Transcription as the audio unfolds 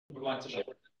Would like to share.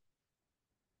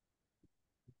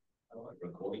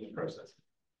 Recording process.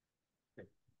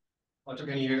 Otto,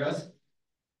 can you hear us?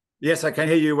 Yes, I can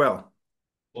hear you well.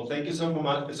 Well, thank you so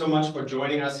much for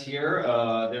joining us here.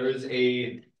 There is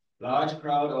a large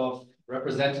crowd of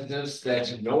representatives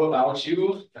that know about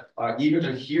you, are eager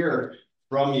to hear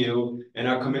from you, and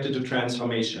are committed to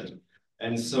transformation.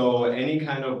 And so any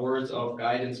kind of words of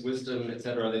guidance, wisdom,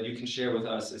 etc., that you can share with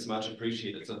us is much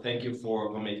appreciated. So thank you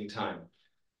for making time.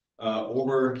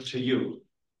 Over to you.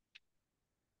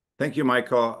 Thank you,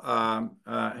 Michael.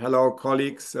 Hello,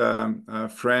 colleagues,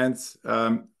 friends.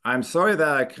 I'm sorry that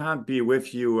I can't be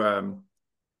with you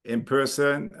in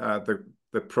person.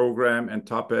 The program and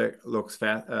topic looks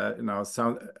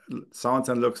sounds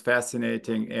and looks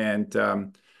fascinating, and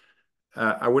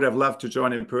I would have loved to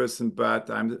join in person,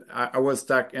 but I was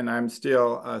stuck, and I'm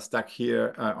still stuck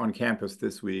here on campus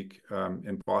this week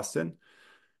in Boston.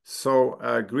 So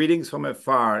greetings from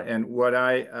afar, and what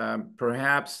I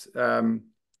perhaps can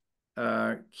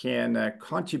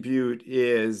contribute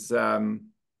is to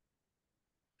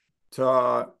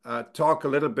talk a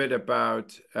little bit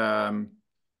about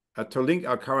to link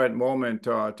our current moment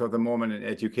to the moment in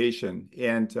education.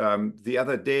 And the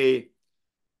other day,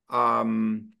 I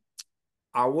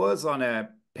was on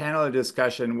a panel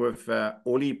discussion with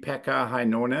Olli-Pekka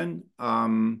Heinonen,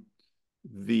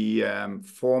 the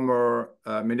former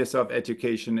Minister of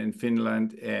Education in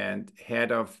Finland and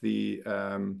head of the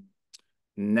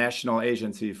National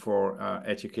Agency for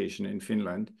Education in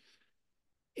Finland.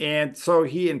 And so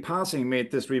he, in passing,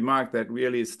 made this remark that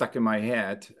really stuck in my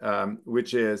head,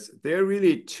 which is there are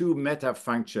really two meta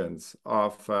functions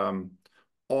of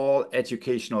all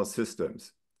educational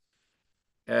systems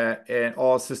and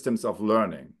all systems of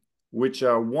learning, which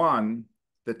are one,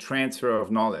 the transfer of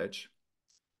knowledge,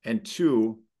 and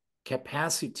two,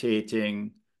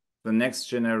 capacitating the next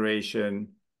generation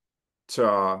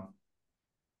to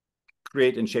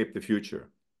create and shape the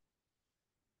future.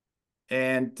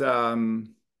 And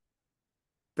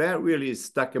that really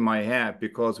stuck in my head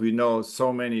because we know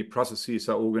so many processes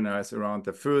are organized around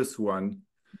the first one,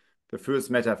 the first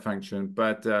meta function.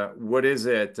 But what is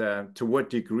it? To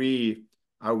what degree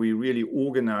are we really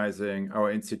organizing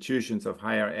our institutions of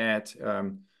higher ed,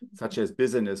 such as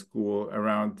business school,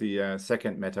 around the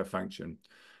second meta function?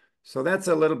 So that's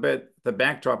a little bit the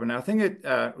backdrop, and I think it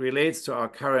relates to our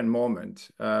current moment.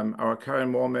 Our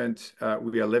current moment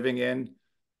we are living in.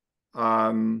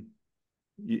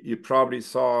 You probably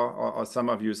saw, or some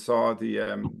of you saw, the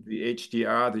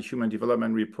HDR, the Human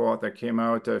Development Report that came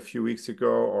out a few weeks ago,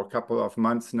 or a couple of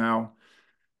months now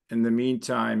in the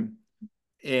meantime.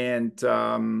 And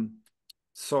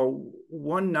so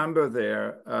one number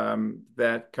there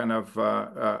that kind of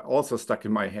also stuck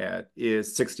in my head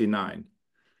is 69.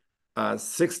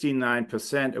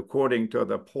 69%, according to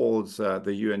the polls the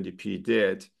UNDP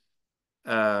did,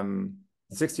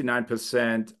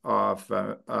 69% of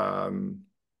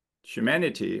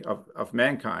humanity, of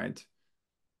mankind,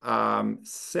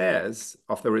 says,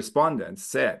 of the respondents,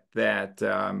 said that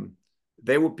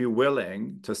they would be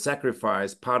willing to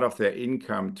sacrifice part of their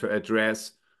income to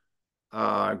address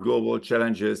global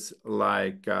challenges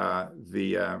like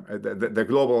the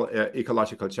global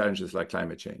ecological challenges like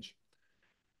climate change.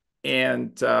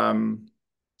 And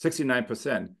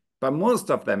 69%. But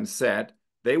most of them said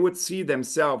they would see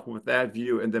themselves with that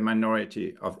view in the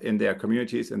minority in their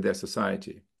communities, in their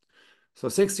society. So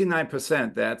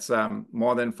 69%, that's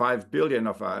more than 5 billion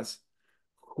of us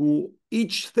who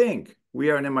each think we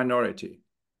are in a minority.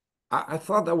 I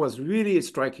thought that was really a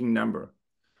striking number.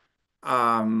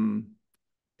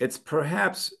 It's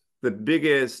perhaps the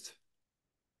biggest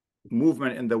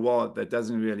movement in the world that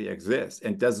doesn't really exist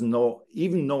and does not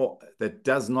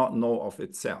know of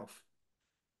itself.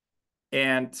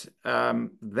 And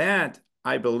that,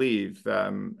 I believe,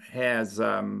 has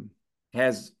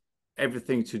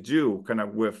everything to do kind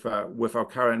of with our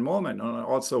current moment, and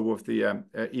also with the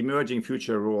emerging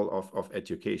future role of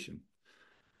education.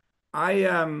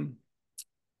 I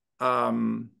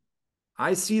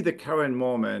see the current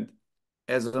moment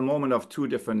as a moment of two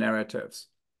different narratives.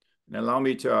 And allow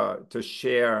me to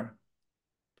share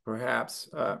perhaps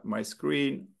my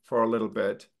screen for a little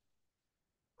bit.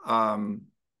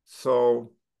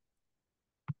 So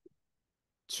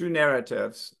two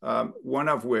narratives, one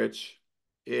of which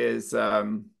is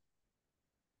the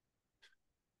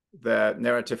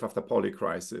narrative of the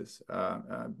polycrisis.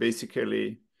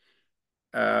 Basically,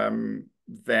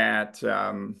 that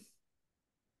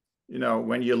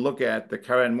when you look at the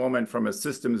current moment from a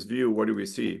systems view, what do we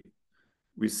see?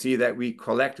 We see that we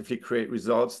collectively create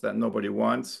results that nobody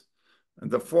wants in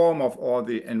the form of all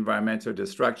the environmental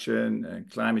destruction and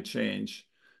climate change,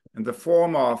 in the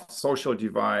form of social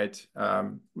divide,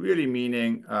 really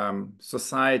meaning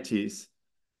societies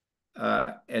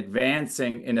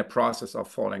advancing in a process of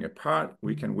falling apart.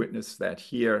 We can witness that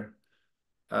here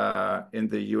in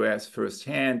the US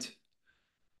firsthand.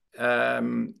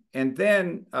 And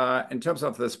then in terms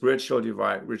of the spiritual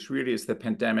divide, which really is the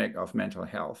pandemic of mental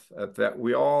health that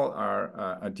we all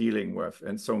are dealing with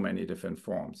in so many different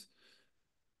forms.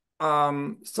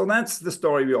 So that's the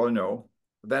story we all know.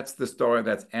 That's the story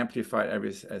that's amplified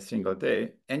every single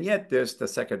day. And yet there's the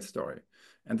second story.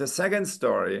 And the second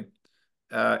story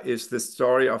is the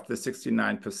story of the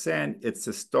 69%. It's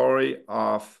the story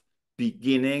of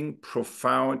beginning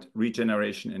profound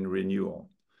regeneration and renewal.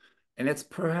 And it's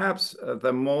perhaps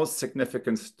the most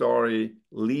significant story,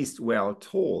 least well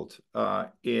told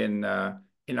in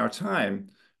our time,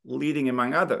 leading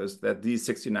among others that these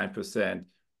 69%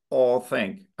 all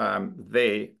think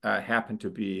they happen to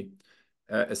be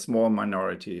a small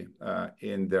minority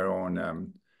in their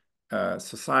own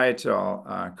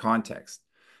societal context.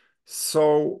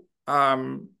 So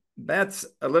that's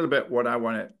a little bit what I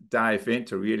want to dive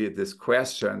into, really, this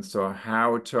question. So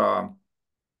how to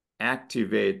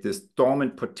activate this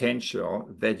dormant potential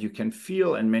that you can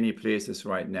feel in many places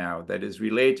right now that is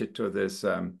related to this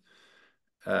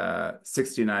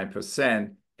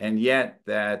 69%, and yet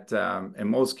that in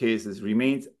most cases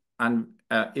remains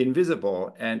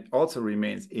invisible and also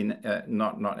remains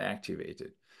not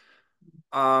activated.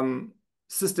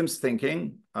 Systems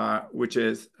thinking, which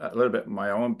is a little bit my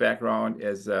own background,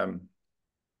 as it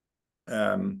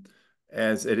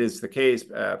is the case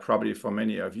probably for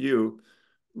many of you,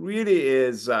 really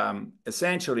is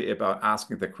essentially about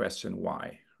asking the question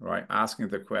why, right? Asking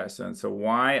the question, so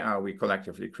why are we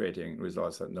collectively creating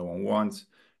results that no one wants?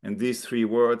 And these three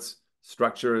words: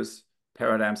 structures,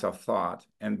 paradigms of thought,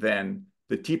 and then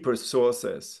the deeper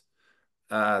sources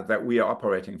that we are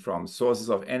operating from, sources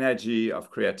of energy, of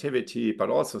creativity, but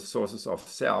also sources of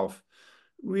self,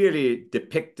 really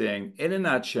depicting, in a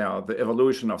nutshell, the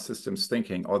evolution of systems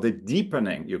thinking, or the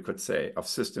deepening, you could say, of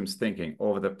systems thinking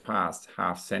over the past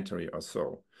half century or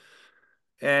so.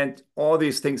 And all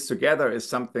these things together is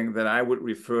something that I would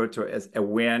refer to as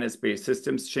awareness-based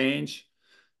systems change,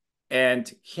 and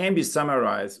can be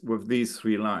summarized with these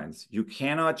three lines. You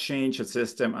cannot change a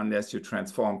system unless you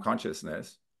transform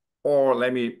consciousness. Or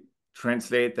let me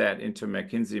translate that into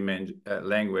McKinsey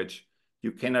language.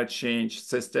 You cannot change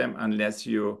system unless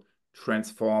you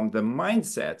transform the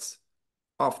mindsets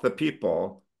of the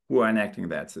people who are enacting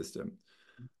that system.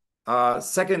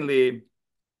 Secondly,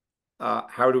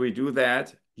 how do we do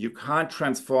that? You can't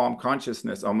transform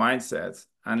consciousness or mindsets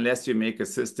unless you make a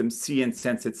system see and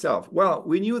sense itself. Well,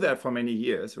 we knew that for many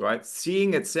years, right?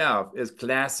 Seeing itself is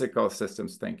classical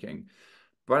systems thinking.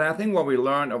 But I think what we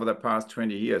learned over the past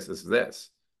 20 years is this: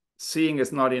 seeing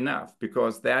is not enough,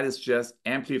 because that is just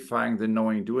amplifying the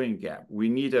knowing-doing gap. We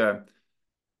need to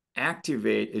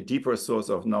activate a deeper source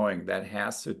of knowing that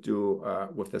has to do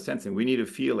with the sensing. We need to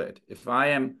feel it. If I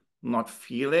am not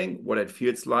feeling what it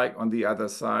feels like on the other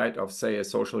side of, say, a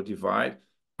social divide,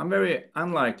 I'm very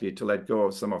unlikely to let go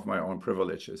of some of my own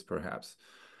privileges, perhaps.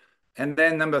 And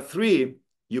then number three,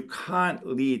 you can't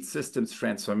lead systems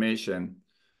transformation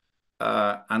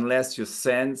unless you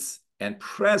sense and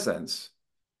presence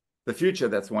the future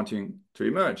that's wanting to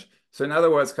emerge. So in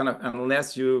other words, kind of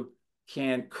unless you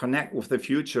can connect with the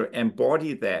future,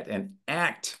 embody that, and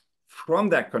act from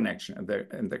that connection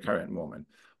in the current moment.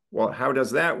 Well, how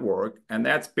does that work? And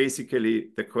that's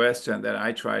basically the question that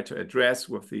I try to address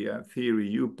with the Theory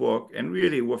U book, and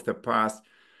really with the past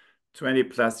 20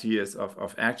 plus years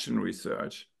of action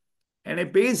research. And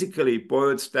it basically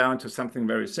boils down to something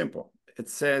very simple. It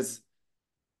says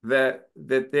that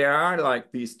there are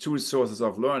like these two sources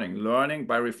of learning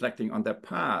by reflecting on the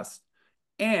past,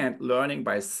 and learning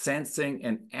by sensing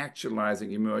and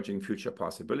actualizing emerging future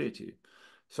possibility.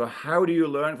 So how do you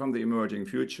learn from the emerging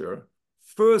future?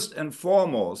 First and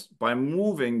foremost, by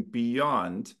moving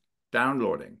beyond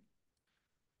downloading,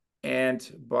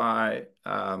 and by,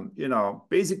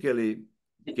 basically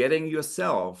getting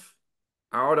yourself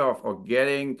out of, or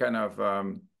getting kind of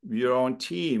your own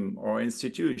team or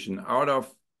institution out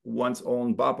of one's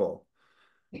own bubble.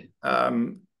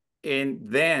 And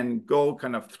then go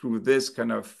kind of through this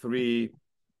kind of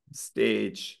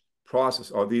three-stage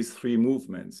process, or these three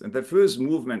movements. And the first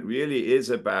movement really is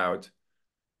about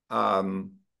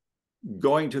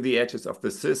going to the edges of the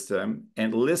system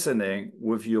and listening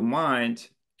with your mind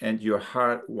and your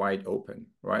heart wide open,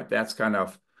 right? That's kind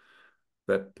of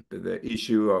the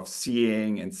issue of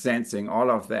seeing and sensing, all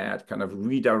of that, kind of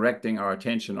redirecting our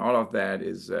attention. All of that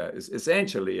is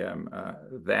essentially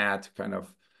that kind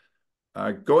of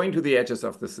going to the edges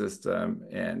of the system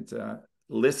and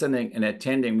listening and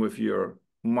attending with your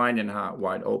mind and heart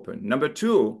wide open. Number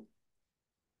two,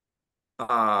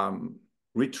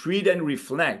 retreat and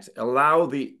reflect, allow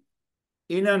the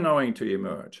inner knowing to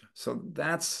emerge. So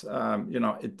that's,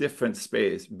 a different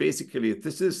space. Basically,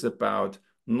 this is about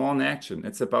non-action.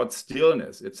 It's about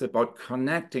stillness. It's about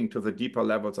connecting to the deeper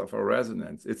levels of our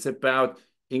resonance. It's about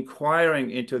inquiring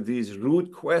into these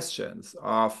root questions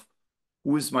of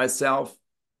who is myself?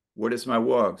 What is my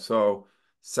work? So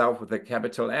self with a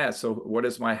capital S. So what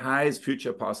is my highest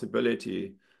future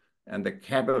possibility? And the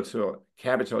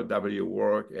capital W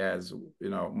work as,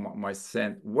 my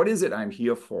sense. What is it I'm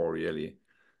here for, really?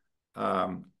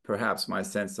 Perhaps my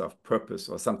sense of purpose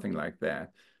or something like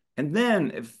that. And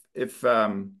then if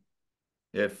a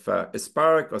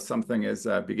spark or something is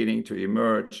beginning to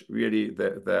emerge, really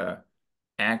the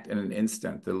act in an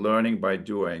instant, the learning by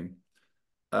doing,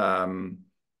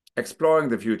 exploring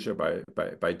the future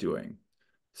by doing.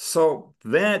 So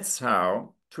that's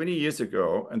how 20 years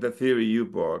ago in the Theory U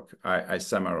book, I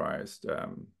summarized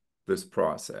this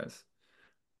process.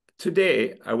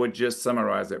 Today, I would just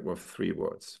summarize it with 3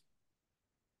 words: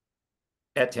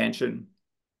 attention,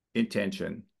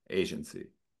 intention, agency.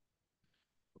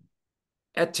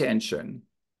 Attention,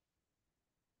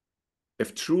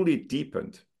 if truly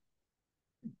deepened,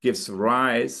 gives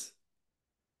rise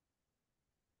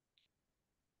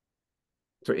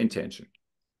to intention,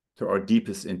 to our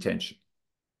deepest intention.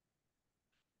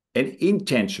 And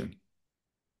intention,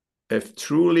 if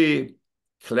truly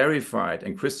clarified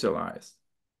and crystallized,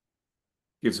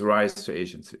 gives rise to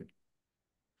agency.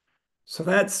 So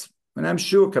that's, and I'm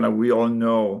sure we all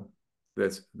know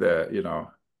that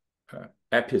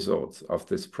episodes of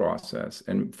this process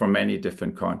and from many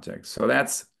different contexts. So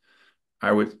that's,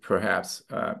 I would perhaps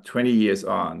 20 years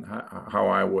on, how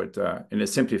I would, in a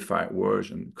simplified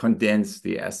version, condense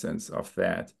the essence of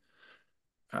that,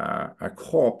 a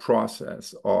core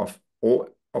process of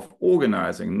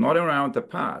organizing, not around the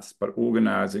past, but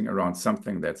organizing around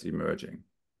something that's emerging.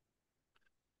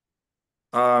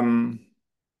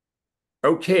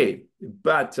 Okay,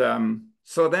 but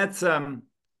so that's,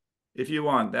 if you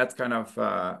want, that's kind of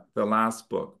the last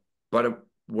book. But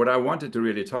what I wanted to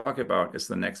really talk about is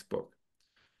the next book.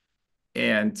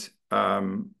 And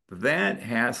that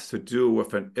has to do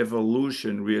with an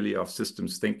evolution, really, of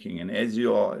systems thinking. And as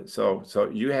you all, so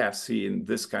you have seen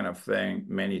this kind of thing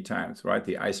many times, right?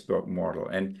 The iceberg model.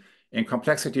 And in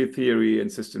complexity theory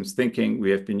and systems thinking,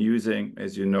 we have been using,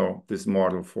 as you know, this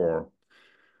model for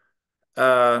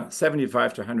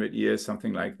 75 to 100 years,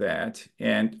 something like that.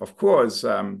 And of course,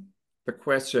 the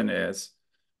question is,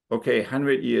 okay,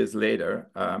 100 years later,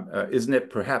 isn't it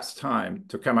perhaps time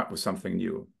to come up with something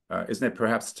new? Isn't it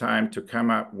perhaps time to come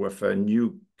up with a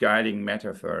new guiding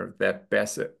metaphor that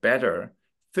better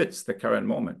fits the current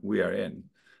moment we are in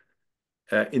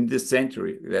this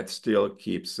century that still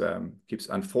keeps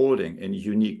unfolding in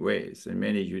unique ways, in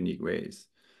many unique ways?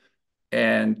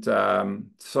 And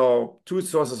so 2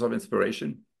 sources of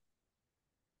inspiration.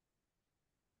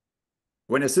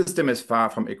 When a system is far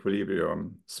from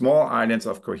equilibrium, small islands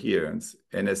of coherence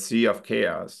in a sea of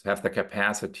chaos have the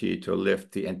capacity to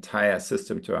lift the entire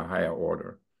system to a higher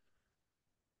order.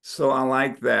 So I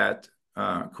like that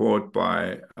quote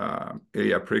by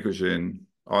Ilya Prigozhin,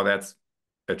 or that's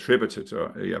attributed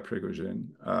to Ilya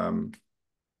Prigozhin,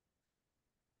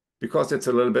 because it's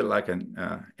a little bit like an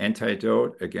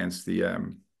antidote against the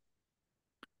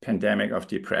pandemic of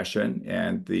depression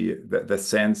and the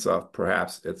sense of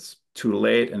perhaps it's too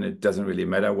late and it doesn't really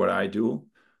matter what I do,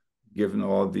 given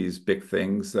all these big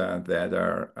things that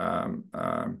are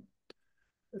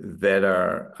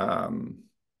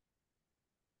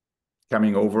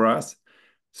coming over us.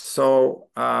 So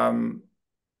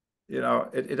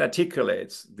it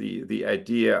articulates the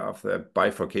idea of the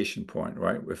bifurcation point,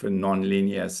 right? With a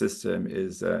nonlinear system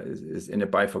is in a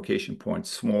bifurcation point,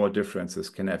 small differences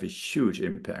can have a huge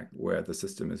impact where the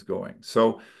system is going.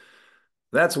 So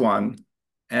that's one.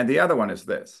 And the other one is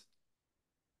this: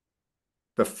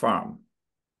 the farm.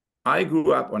 I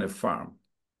grew up on a farm,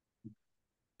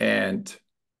 and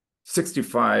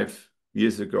 65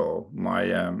 years ago,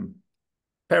 my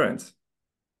parents,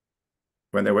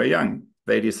 when they were young,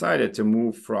 they decided to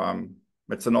move from,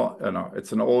 it's an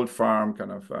old farm,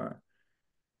 kind of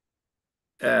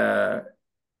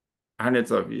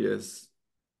hundreds of years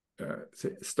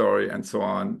story and so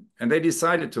on. And they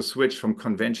decided to switch from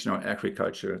conventional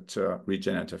agriculture to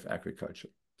regenerative agriculture.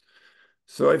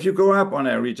 So if you go up on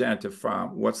a regenerative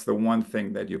farm, what's the one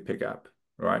thing that you pick up,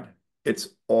 right? It's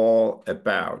all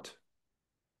about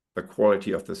the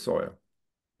quality of the soil.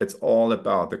 It's all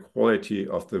about the quality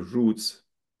of the roots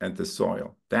and the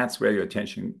soil. That's where your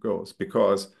attention goes,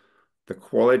 because the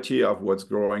quality of what's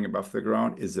growing above the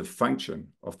ground is a function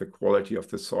of the quality of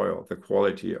the soil, the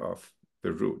quality of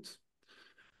the roots.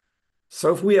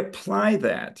 So if we apply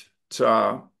that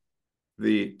to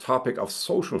the topic of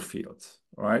social fields,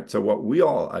 right? So what we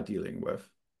all are dealing with,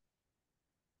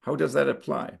 how does that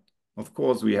apply? Of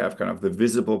course, we have kind of the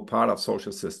visible part of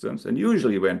social systems. And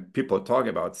usually when people talk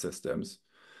about systems,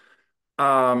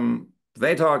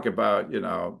 they talk about,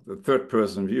 the third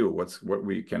person view, what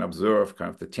we can observe, kind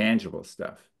of the tangible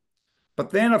stuff.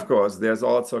 But then, of course, there's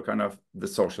also kind of the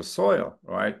social soil,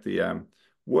 right?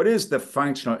 What is the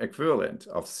functional equivalent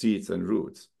of seeds and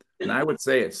roots? And I would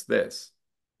say it's this.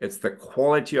 It's the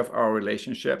quality of our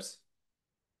relationships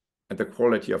and the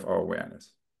quality of our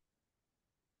awareness.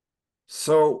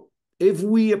 So if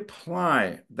we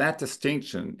apply that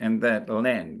distinction and that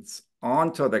lens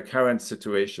onto the current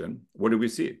situation, what do we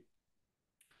see?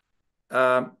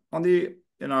 On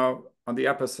the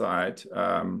upper side,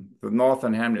 the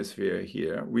northern hemisphere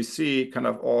here, we see kind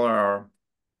of all our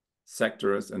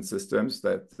sectors and systems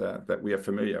that we are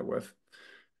familiar with.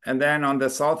 And then on the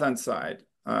southern side,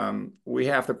 we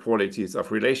have the qualities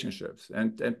of relationships.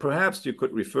 And perhaps you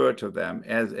could refer to them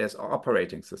as our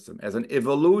operating system, as an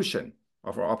evolution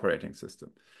of our operating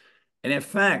system. And in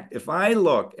fact, if I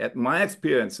look at my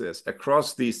experiences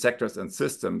across these sectors and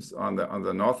systems on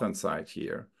the northern side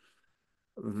here,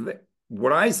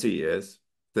 what I see is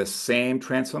the same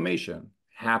transformation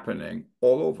happening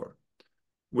all over,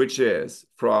 which is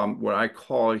from what I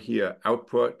call here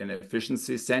output and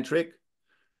efficiency centric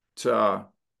to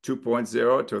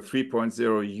 2.0 to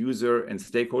 3.0 user and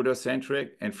stakeholder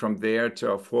centric, and from there to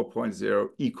 4.0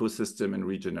 ecosystem and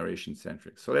regeneration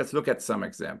centric. So let's look at some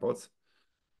examples.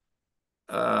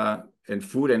 In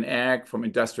food and ag, from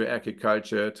industrial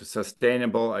agriculture to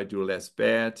sustainable, I do less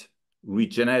bad,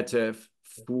 regenerative,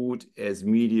 food as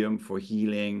medium for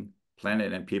healing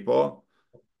planet and people.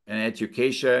 And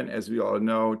education, as we all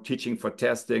know, teaching for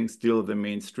testing, still the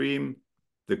mainstream,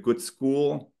 the good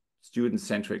school,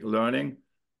 student-centric learning.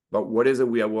 But what is it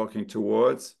we are working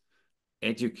towards?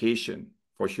 Education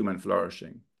for human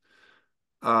flourishing.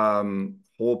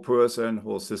 Whole person,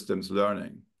 whole systems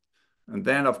learning. And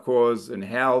then, of course, in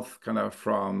health, kind of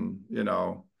from,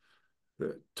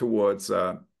 towards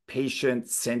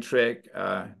patient-centric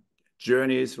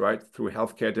journeys, right, through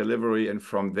healthcare delivery. And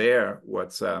from there,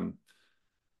 what's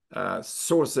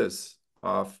sources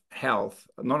of health,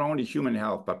 not only human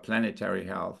health, but planetary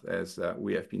health, as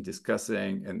we have been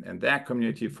discussing in that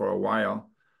community for a while.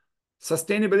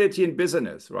 Sustainability in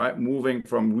business, right? Moving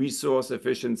from resource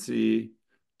efficiency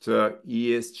to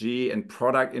ESG and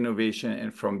product innovation,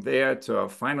 and from there to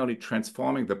finally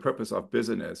transforming the purpose of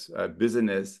business,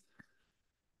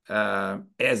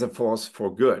 as a force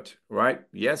for good, right?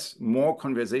 Yes, more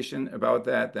conversation about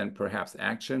that than perhaps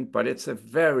action, but it's a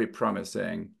very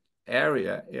promising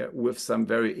area with some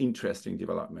very interesting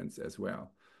developments as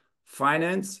well.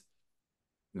 Finance,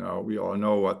 we all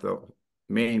know what the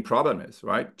main problem is,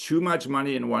 right? Too much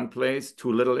money in one place,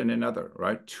 too little in another,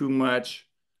 right? Too much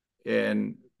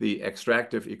in the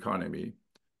extractive economy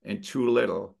and too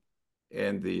little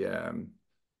in the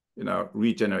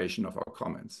regeneration of our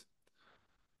commons.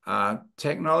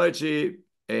 Technology,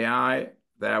 AI,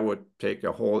 that would take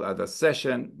a whole other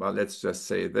session, but let's just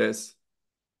say this: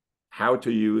 how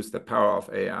to use the power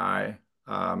of AI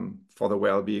for the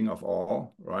well-being of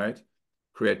all, right?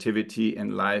 Creativity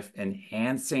in life,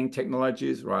 enhancing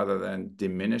technologies rather than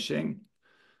diminishing.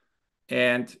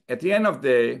 And at the end of the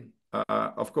day,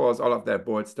 of course, all of that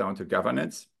boils down to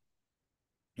governance.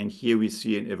 And here we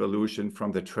see an evolution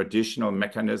from the traditional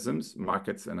mechanisms,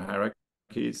 markets and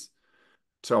hierarchies,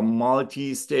 to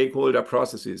multi-stakeholder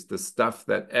processes, the stuff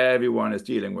that everyone is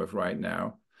dealing with right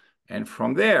now. And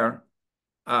from there,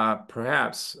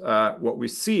 perhaps what we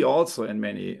see also in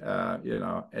many,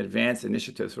 advanced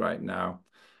initiatives right now,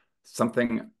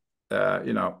 something,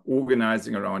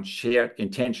 organizing around shared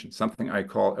intention, something I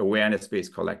call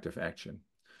awareness-based collective action.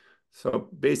 So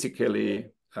basically,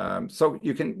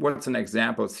 what's an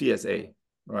example? CSA,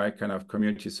 right? Kind of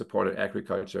community-supported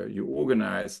agriculture. You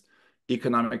organize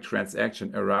economic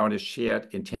transaction around a shared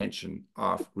intention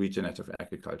of regenerative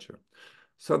agriculture.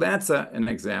 So that's an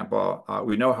example.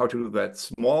 We know how to do that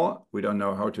small. We don't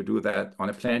know how to do that on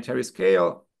a planetary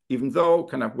scale, even though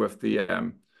kind of with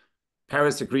the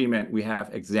Paris Agreement, we have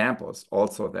examples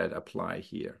also that apply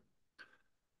here.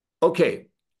 Okay,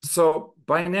 so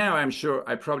by now, I'm sure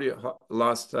I probably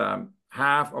lost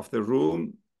half of the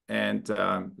room, and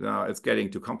now it's getting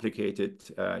too complicated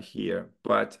here.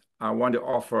 But I want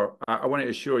to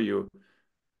assure you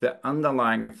the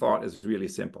underlying thought is really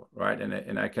simple, right?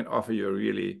 And I can offer you a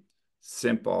really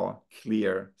simple,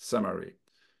 clear summary.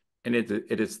 And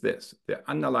it is this. The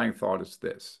underlying thought is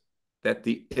this, that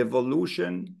the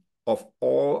evolution of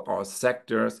all our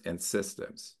sectors and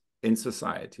systems in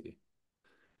society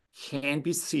can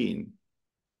be seen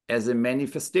as a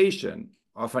manifestation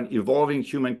of an evolving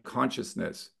human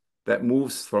consciousness that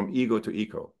moves from ego to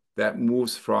eco, that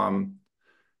moves from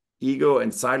ego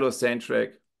and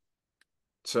silo-centric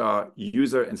to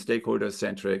user and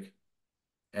stakeholder-centric,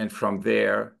 and from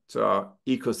there to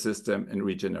ecosystem and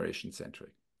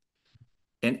regeneration-centric.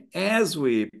 And as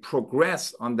we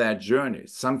progress on that journey,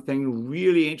 something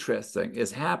really interesting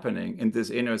is happening in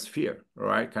this inner sphere,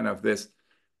 right? Kind of this,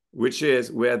 which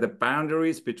is where the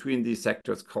boundaries between these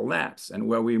sectors collapse and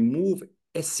where we move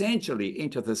essentially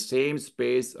into the same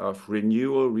space of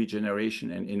renewal, regeneration,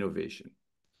 and innovation.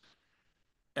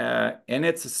 And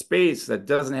it's a space that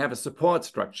doesn't have a support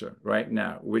structure right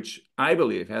now, which I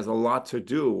believe has a lot to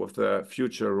do with the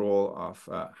future role of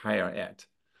higher ed.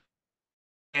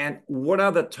 And what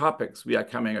are the topics we are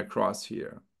coming across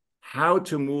here? How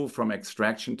to move from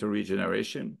extraction to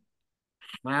regeneration,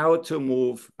 how to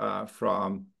move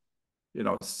from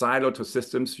silo to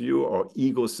systems view or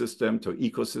ecosystem to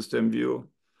ecosystem view,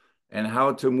 and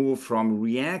how to move from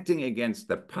reacting against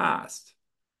the past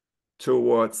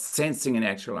towards sensing and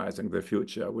actualizing the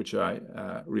future, which I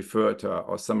refer to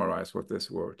or summarize with this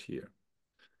word here.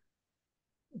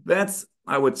 That's,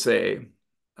 I would say,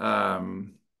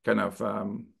 one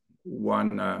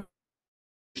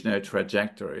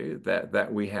trajectory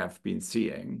that we have been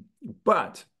seeing.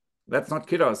 But let's not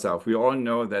kid ourselves. We all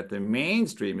know that the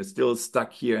mainstream is still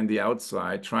stuck here in the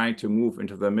outside, trying to move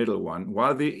into the middle one,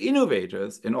 while the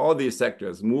innovators in all these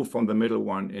sectors move from the middle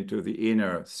one into the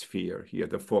inner sphere here,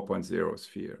 the 4.0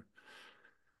 sphere.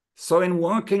 So in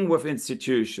working with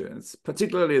institutions,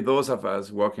 particularly those of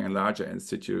us working in larger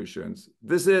institutions,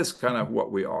 this is kind of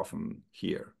what we often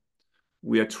hear.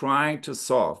 We are trying to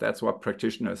solve, that's what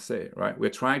practitioners say, right?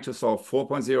 We're trying to solve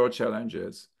 4.0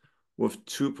 challenges with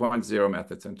 2.0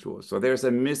 methods and tools. So there's a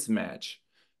mismatch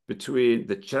between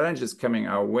the challenges coming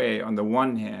our way on the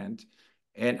one hand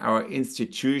and our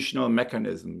institutional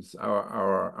mechanisms,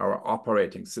 our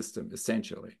operating system,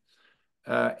 essentially,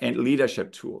 and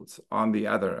leadership tools on the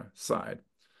other side.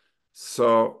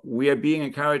 So we are being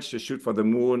encouraged to shoot for the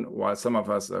moon while some of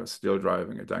us are still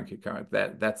driving a donkey cart.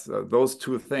 Those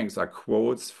two things are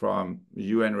quotes from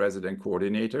UN resident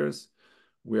coordinators.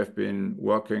 We have been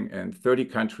working in 30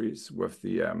 countries with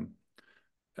the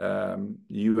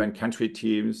UN country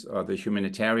teams or the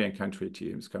humanitarian country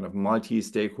teams, kind of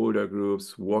multi-stakeholder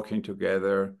groups working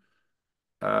together,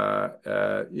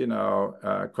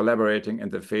 collaborating in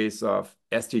the face of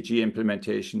SDG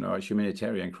implementation or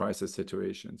humanitarian crisis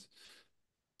situations.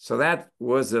 So that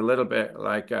was a little bit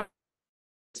like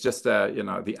it's just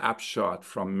the upshot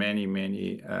from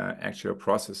many actual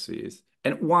processes.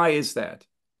 And why is that?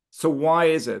 So why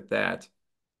is it that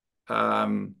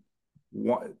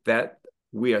that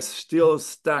we are still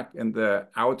stuck in the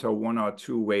outer one or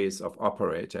two ways of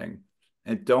operating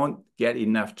and don't get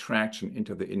enough traction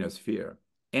into the inner sphere?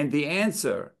 And the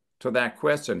answer to that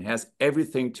question has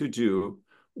everything to do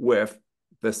with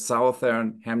the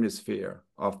southern hemisphere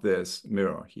of this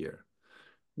mirror here,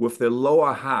 with the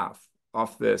lower half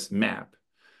of this map.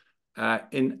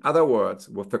 In other words,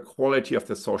 with the quality of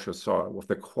the social soil, with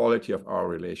the quality of our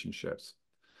relationships.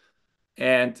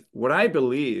 And what I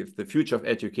believe the future of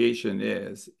education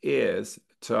is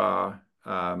to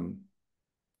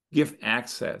give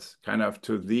access kind of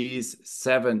to these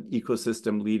 7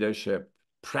 ecosystem leadership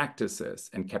practices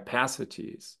and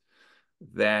capacities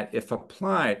that, if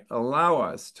applied, allow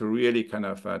us to really kind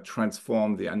of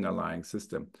transform the underlying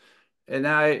system. And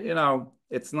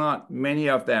it's not, many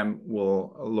of them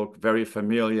will look very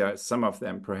familiar, some of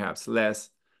them perhaps less.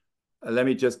 Let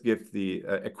me just give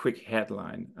a quick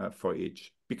headline for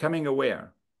each. Becoming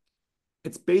aware.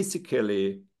 It's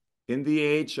basically, in the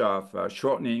age of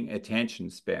shortening attention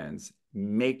spans,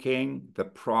 making the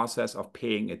process of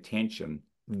paying attention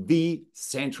the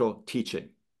central teaching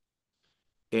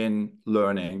in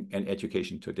learning and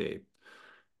education today.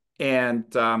 And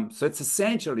so it's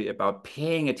essentially about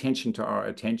paying attention to our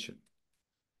attention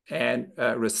and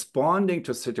responding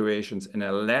to situations in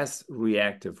a less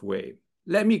reactive way.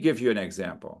 Let me give you an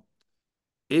example.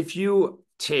 If you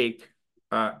take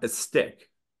a stick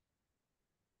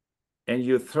and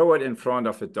you throw it in front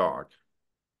of a dog,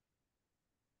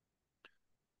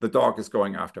 the dog is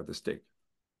going after the stick.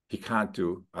 He can't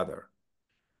do other.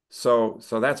 So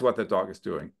that's what the dog is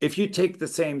doing. If you take the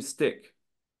same stick,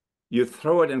 you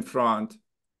throw it in front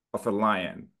of a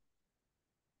lion,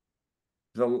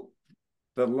 the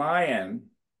lion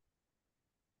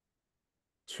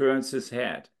turns his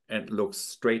head and looks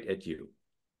straight at you.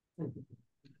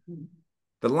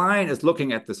 The lion is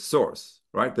looking at the source,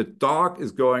 right? The dog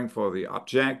is going for the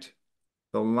object.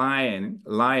 The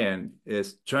lion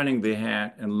is turning the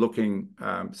head and looking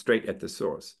straight at the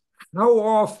source. How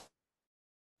often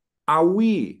are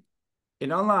we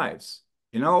in our lives,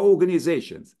 in our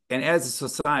organizations, and as a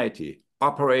society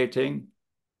operating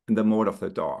in the mode of the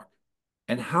dog?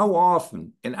 And how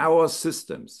often in our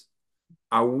systems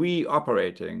are we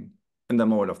operating in the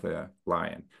mode of the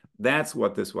lion? That's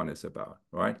what this one is about,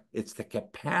 right? It's the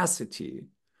capacity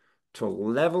to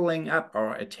leveling up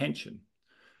our attention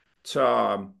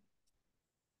to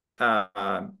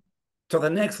the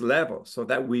next level so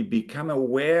that we become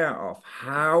aware of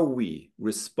how we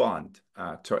respond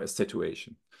to a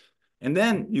situation. And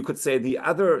then you could say the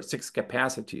other 6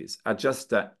 capacities are just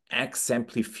the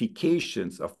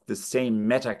exemplifications of the same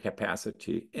meta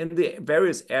capacity in the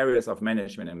various areas of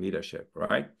management and leadership,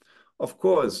 right? Of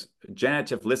course,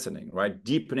 generative listening, right?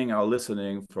 Deepening our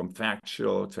listening from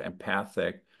factual to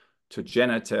empathic to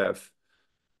generative.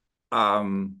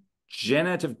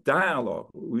 Generative dialogue,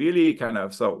 really kind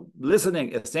of, so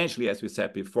listening essentially, as we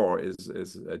said before, is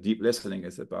deep listening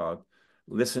is about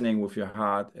listening with your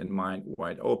heart and mind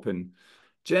wide open.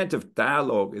 Generative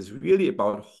dialogue is really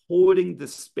about holding the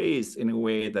space in a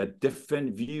way that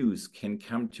different views can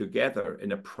come together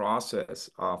in a process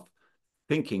of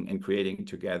thinking and creating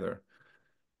together.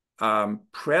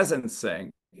 Presencing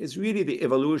is really the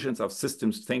evolutions of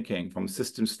systems thinking, from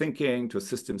systems thinking to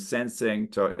systems sensing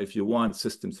to, if you want,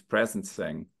 systems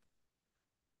presencing.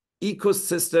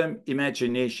 Ecosystem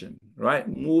imagination, right?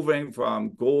 Moving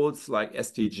from goals like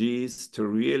SDGs to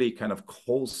really kind of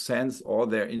co-sense all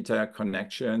their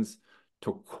interconnections,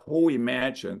 to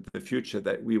co-imagine the future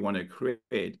that we want to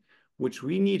create, which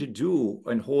we need to do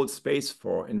and hold space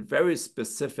for in very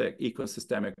specific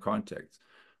ecosystemic contexts.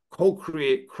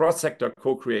 Co-create, cross-sector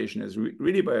co-creation is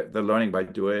really by the learning by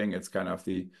doing. It's kind of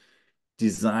the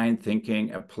design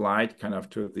thinking applied kind of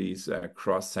to these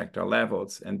cross-sector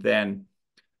levels, and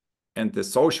the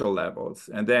social levels.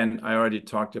 And then I already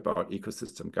talked about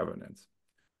ecosystem governance.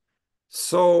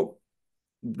 So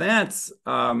that's,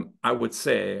 I would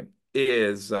say,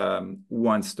 is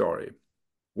one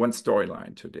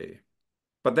storyline today.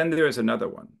 But then there is another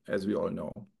one, as we all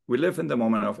know. We live in the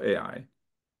moment of AI.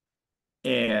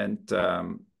 And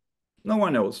no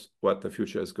one knows what the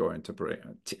future is going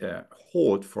to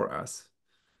hold for us.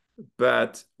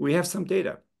 But we have some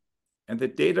data. And the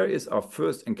data is our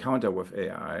first encounter with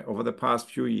AI over the past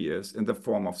few years in the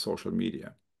form of social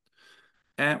media.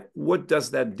 And what does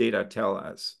that data tell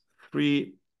us?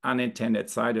 3 unintended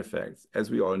side effects, as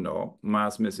we all know: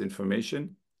 mass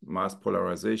misinformation, mass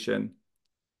polarization,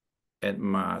 and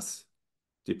mass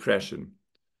depression.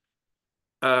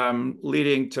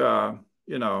 Leading to,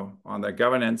 on the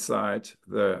governance side,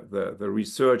 the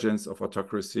resurgence of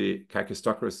autocracy,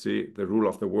 kakistocracy, the rule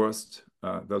of the worst,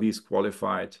 the least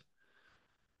qualified.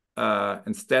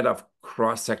 Instead of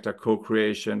cross-sector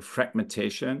co-creation,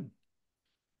 fragmentation,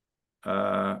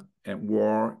 and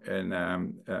war, and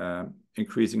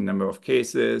increasing number of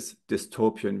cases,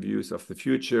 dystopian views of the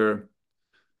future.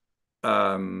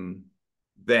 Then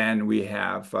we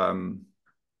have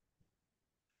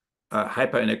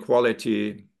hyper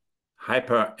inequality,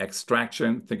 hyper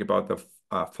extraction. Think about the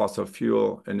fossil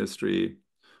fuel industry,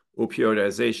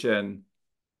 opioidization,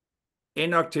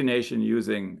 indoctrination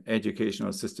using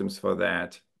educational systems for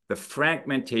that, the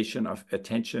fragmentation of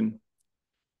attention,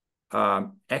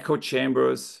 echo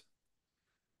chambers,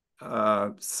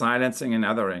 silencing and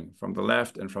othering from the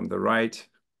left and from the right.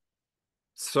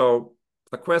 So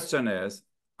the question is,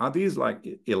 are these like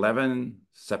 11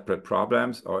 separate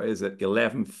problems, or is it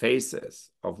 11 faces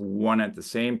of one and the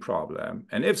same problem?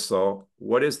 And if so,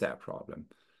 what is that problem?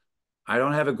 I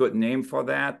don't have a good name for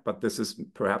that, but this is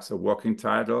perhaps a working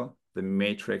title: the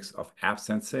matrix of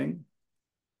absencing,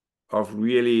 of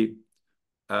really,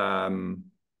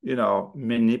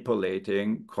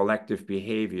 manipulating collective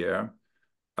behavior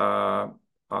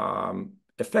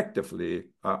effectively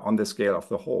on the scale of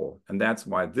the whole. And that's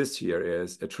why this year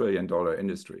is $1 trillion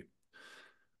industry,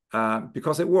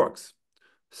 because it works.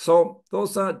 So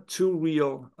those are 2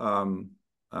 real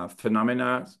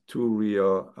phenomena, 2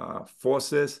 real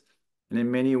forces. And in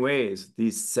many ways,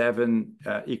 these 7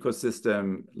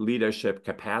 ecosystem leadership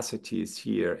capacities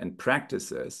here and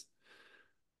practices,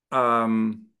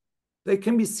 they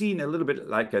can be seen a little bit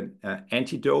like an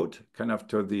antidote kind of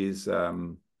to these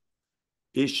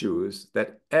issues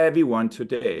that everyone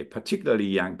today, particularly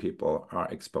young people, are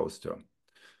exposed to.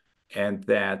 And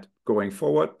that going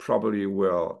forward probably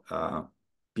will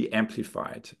be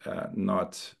amplified,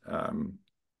 not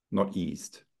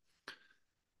eased.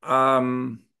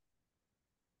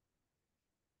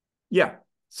 Yeah,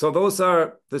 so those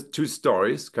are the two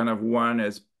stories. Kind of one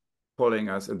is pulling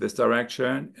us in this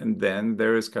direction, and then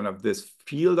there is kind of this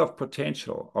field of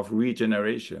potential of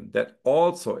regeneration that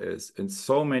also is, in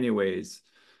so many ways,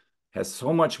 has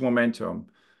so much momentum,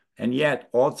 and yet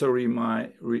also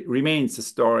remains a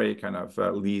story kind of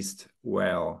least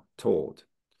well told.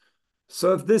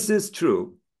 So if this is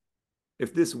true,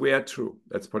 if this were true,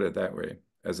 let's put it that way,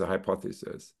 as a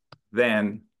hypothesis,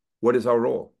 then what is our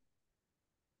role?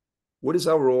 What is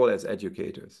our role as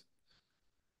educators?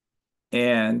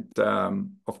 And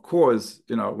of course,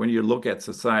 when you look at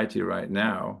society right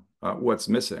now, what's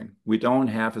missing? We don't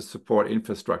have a support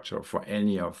infrastructure for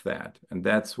any of that. And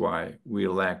that's why we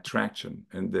lack traction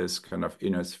in this kind of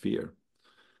inner sphere.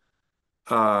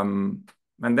 And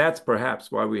that's perhaps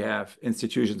why we have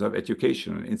institutions of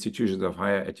education and institutions of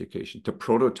higher education to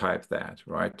prototype that,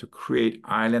 right? To create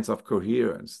islands of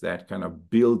coherence that kind of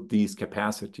build these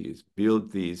capacities,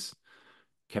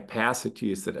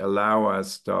 that allow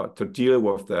us to deal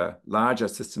with the larger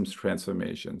systems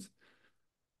transformations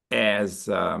as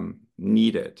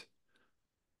needed.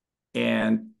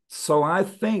 And so I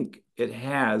think it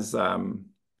has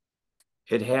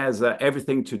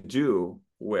everything to do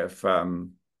with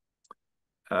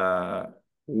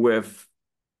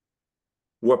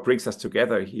what brings us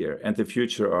together here and the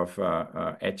future of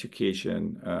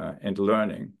education and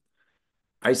learning.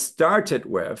 I started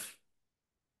with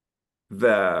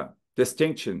the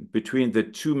distinction between the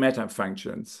two meta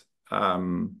functions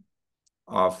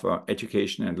of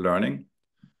education and learning,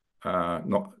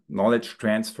 knowledge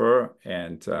transfer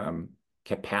and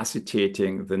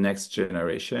capacitating the next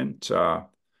generation to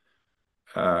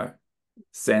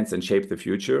sense and shape the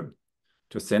future,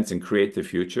 to sense and create the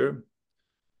future.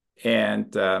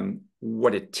 And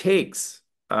what it takes,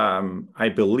 I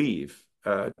believe,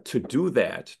 to do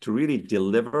that, to really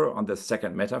deliver on the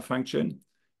second meta function,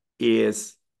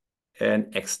 is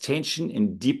an extension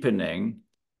and deepening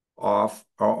of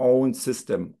our own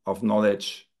system of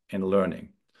knowledge and learning.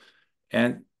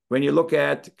 And when you look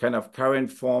at kind of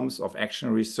current forms of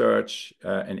action research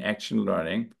and action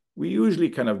learning, we usually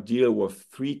kind of deal with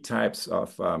three types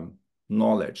of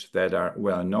knowledge that are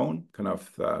well known, kind of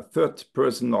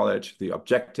third-person knowledge, the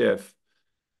objective,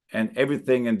 and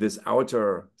everything in this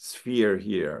outer sphere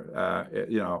here,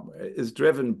 is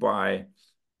driven by,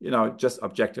 just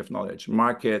objective knowledge,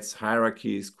 markets,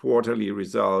 hierarchies, quarterly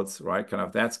results, right?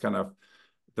 That's kind of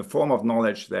the form of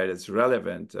knowledge that is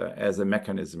relevant as a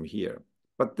mechanism here.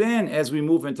 But then as we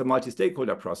move into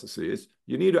multi-stakeholder processes,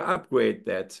 you need to upgrade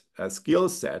that skill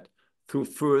set through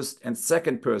first and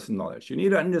second person knowledge. You need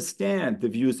to understand the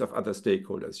views of other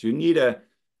stakeholders. You need to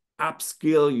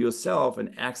upskill yourself in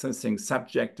accessing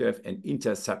subjective and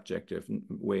intersubjective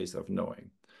ways of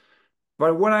knowing.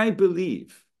 But what I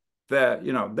believe that,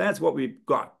 that's what we've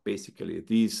got, basically,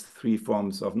 these three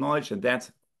forms of knowledge, and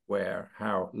that's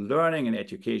how learning and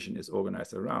education is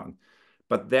organized around.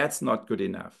 But that's not good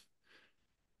enough.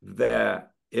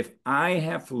 If I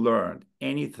have learned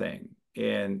anything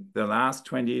in the last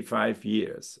 25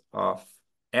 years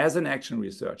as an action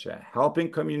researcher, helping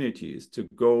communities to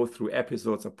go through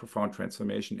episodes of profound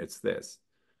transformation, it's this: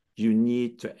 you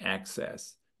need to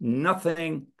access.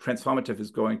 Nothing transformative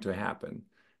is going to happen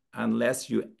unless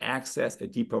you access a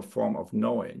deeper form of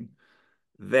knowing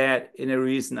that, in a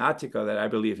recent article that I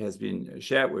believe has been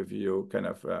shared with you, kind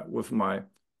of with my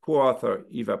co-author,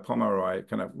 Eva Pomeroy,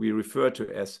 we refer to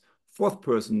as fourth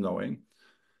person knowing.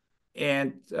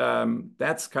 And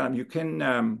that's kind of, you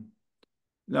can,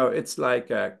 it's like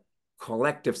a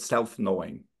collective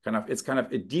self-knowing. It's kind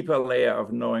of a deeper layer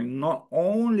of knowing, not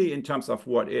only in terms of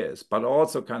what is, but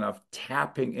also kind of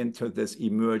tapping into this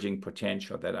emerging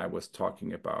potential that I was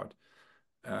talking about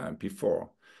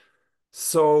before.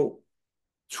 So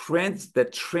the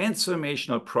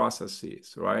transformational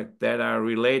processes, right, that are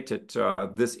related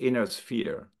to this inner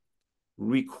sphere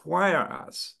require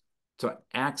us to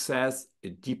access a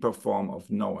deeper form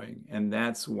of knowing. And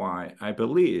that's why I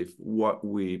believe what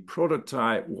we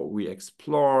prototype, what we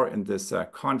explore in this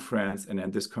conference and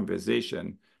in this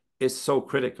conversation is so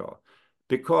critical.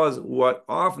 Because what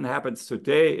often happens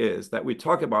today is that we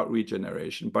talk about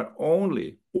regeneration, but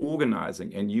only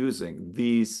organizing and using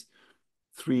these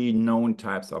three known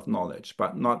types of knowledge,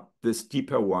 but not this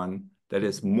deeper one that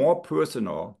is more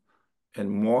personal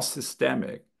and more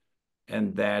systemic,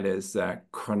 and that is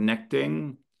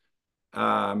connecting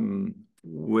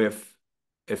with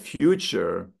a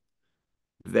future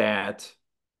that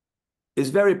is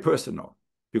very personal,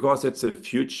 because it's a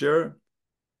future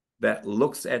that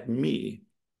looks at me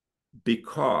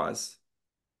because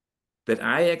that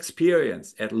I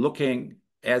experience looking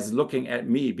at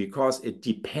me, because it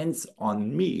depends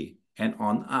on me and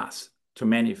on us to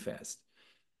manifest.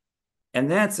 And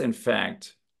that's in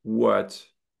fact what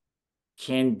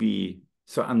can be.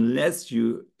 So unless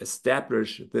you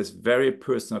establish this very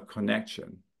personal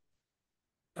connection,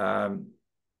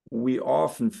 we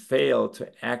often fail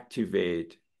to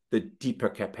activate the deeper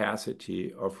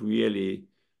capacity of really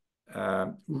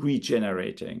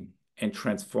regenerating and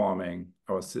transforming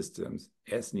our systems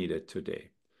as needed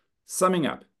today. Summing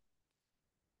up,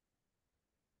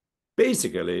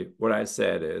 basically what I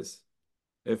said is,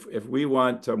 if we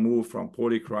want to move from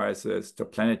polycrisis to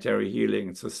planetary healing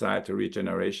and societal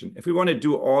regeneration, if we want to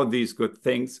do all these good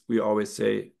things we always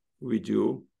say we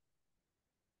do,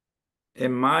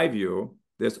 in my view,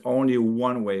 there's only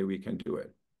one way we can do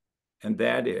it, and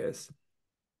that is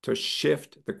to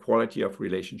shift the quality of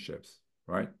relationships,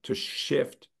 right? To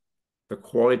shift the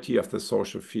quality of the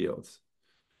social fields,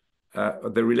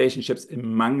 the relationships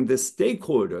among the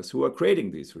stakeholders who are creating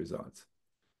these results.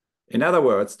 In other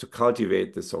words, to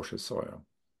cultivate the social soil.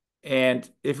 And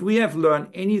if we have learned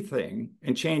anything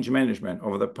in change management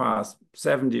over the past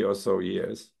 70 or so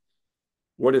years,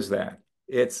 what is that?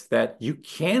 It's that you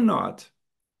cannot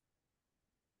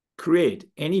create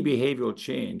any behavioral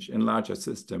change in larger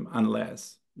system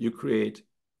unless you create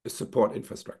a support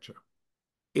infrastructure,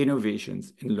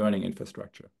 innovations in learning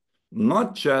infrastructure,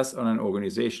 not just on an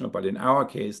organizational, but in our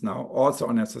case now also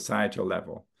on a societal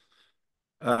level,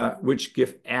 which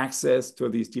give access to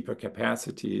these deeper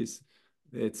capacities.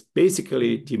 It's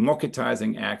basically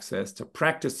democratizing access to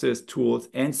practices, tools,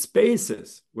 and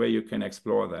spaces where you can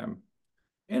explore them.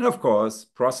 And of course,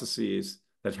 processes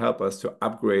that help us to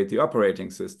upgrade the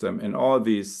operating system in all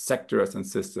these sectors and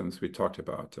systems we talked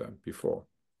about before.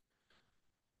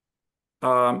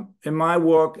 In my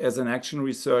work as an action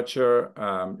researcher,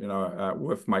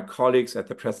 with my colleagues at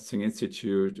the Rethinking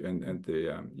Institute and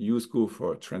the Youth Group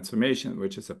for Transformation,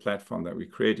 which is a platform that we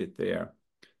created there,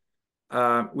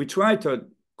 we try to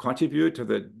contribute to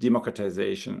the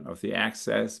democratization of the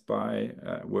access by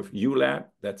with ULab.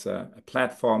 That's a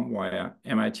platform where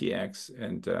MITx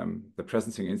and the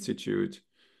Rethinking Institute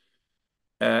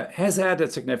has had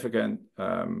a significant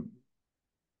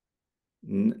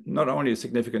not only a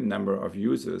significant number of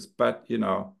users, but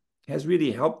has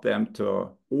really helped them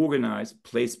to organize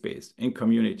place-based in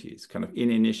communities, kind of in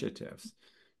initiatives,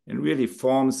 and really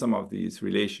form some of these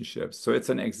relationships. So it's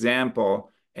an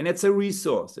example, and it's a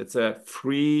resource. It's a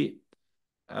free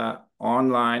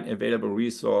online available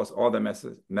resource. All the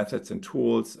methods and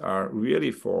tools are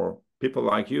really for people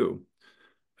like you,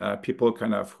 people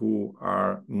kind of who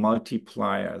are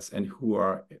multipliers and who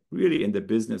are really in the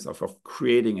business of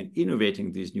creating and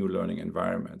innovating these new learning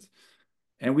environments.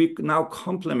 And we now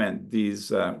complement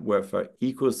these with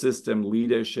ecosystem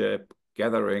leadership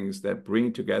gatherings that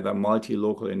bring together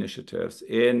multi-local initiatives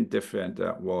in different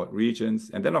world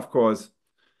regions. And then, of course,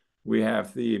 we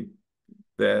have the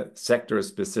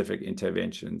sector-specific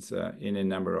interventions in a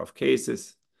number of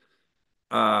cases.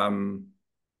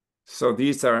 So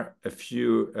these are a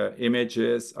few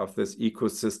images of this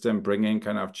ecosystem bringing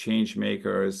kind of change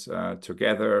makers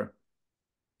together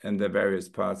in the various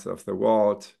parts of the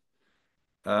world.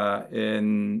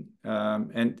 And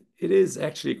it is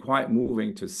actually quite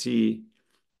moving to see.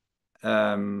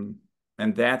 And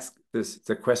that's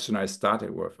the question I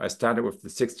started with. I started with the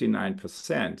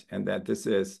 69%, and that this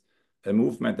is a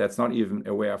movement that's not even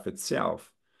aware of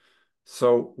itself.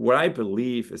 So what I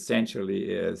believe essentially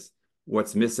is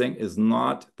what's missing is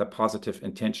not the positive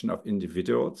intention of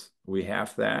individuals. We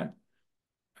have that,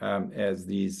 as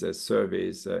these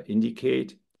surveys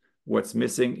indicate. What's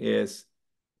missing is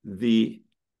the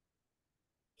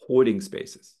holding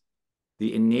spaces,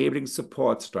 the enabling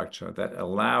support structure that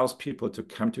allows people to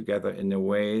come together in a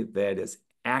way that is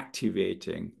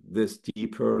activating this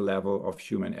deeper level of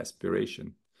human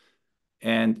aspiration.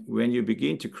 And when you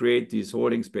begin to create these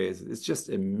holding spaces, it's just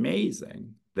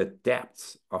amazing the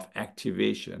depths of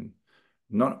activation,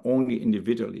 not only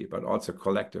individually, but also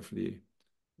collectively,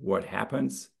 what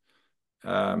happens.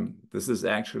 This is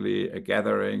actually a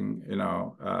gathering,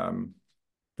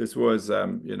 this was,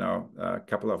 a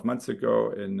couple of months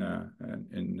ago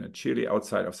in Chile,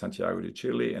 outside of Santiago de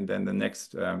Chile, and then the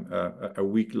next, a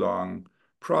week-long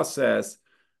process.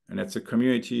 And it's a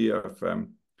community of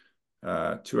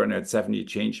 270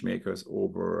 change makers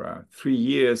over 3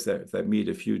 years that meet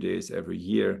a few days every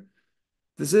year.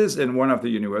 This is in one of the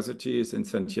universities in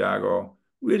Santiago,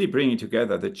 really bringing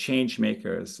together the change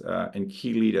makers and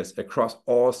key leaders across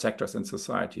all sectors in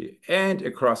society and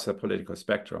across the political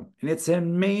spectrum. And it's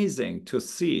amazing to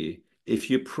see if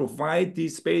you provide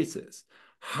these spaces,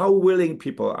 how willing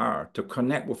people are to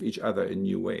connect with each other in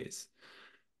new ways.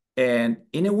 And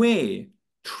in a way,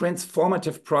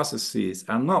 transformative processes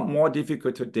are not more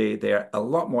difficult today, they're a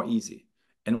lot more easy.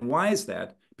 And why is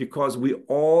that? Because we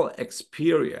all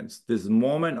experience this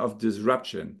moment of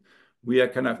disruption. We are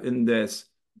kind of in this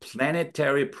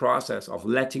planetary process of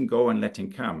letting go and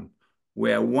letting come,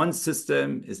 where one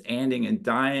system is ending and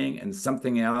dying and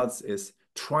something else is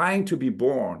trying to be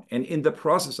born and in the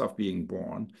process of being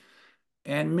born.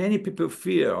 And many people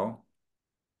feel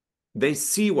they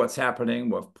see what's happening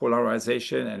with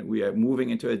polarization and we are moving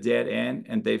into a dead end,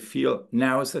 and they feel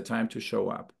now is the time to show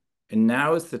up. And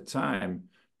now is the time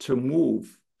to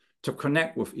move, to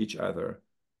connect with each other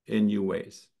in new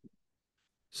ways.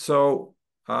 So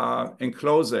in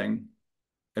closing,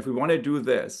 if we want to do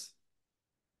this,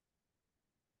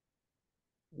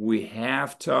 we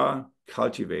have to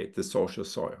cultivate the social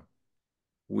soil.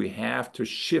 We have to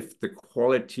shift the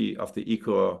quality of the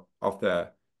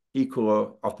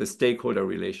stakeholder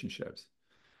relationships.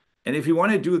 And if you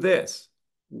want to do this,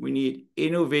 we need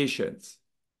innovations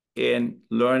in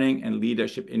learning and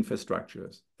leadership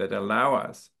infrastructures that allow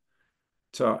us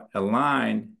to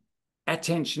align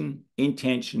attention,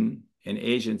 intention, and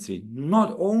agency,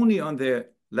 not only on the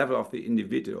level of the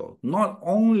individual, not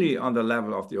only on the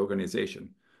level of the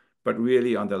organization, but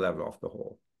really on the level of the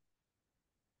whole.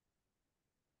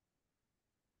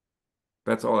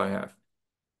 That's all I have.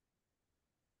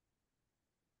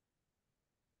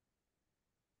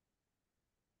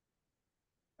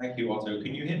 Thank you, Otto.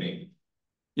 Can you hear me?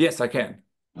 Yes, I can.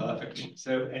 Perfect.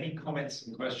 So any comments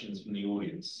and questions from the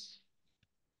audience?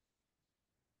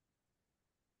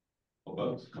 Or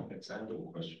both comments and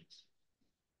or questions?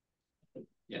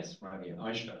 Yes, Rania,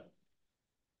 Aisha.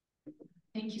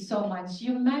 Thank you so much.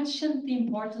 You mentioned the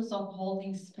importance of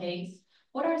holding space.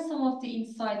 What are some of the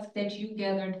insights that you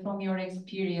gathered from your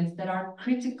experience that are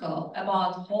critical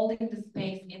about holding the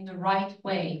space in the right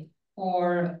way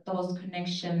for those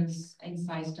connections,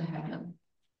 insights to happen?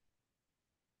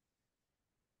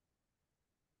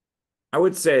 I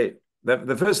would say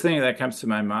the first thing that comes to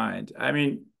my mind, I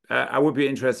mean, I would be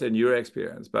interested in your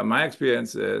experience, but my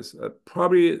experience is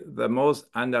probably the most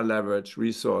under-leveraged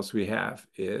resource we have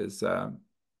is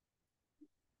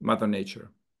Mother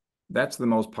Nature. That's the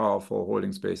most powerful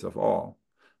holding space of all.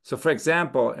 So for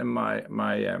example, in my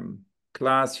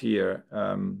class here,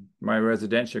 my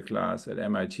residential class at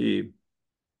MIT,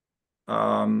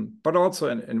 but also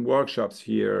in workshops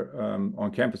here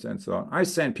on campus and so on, I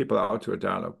send people out to a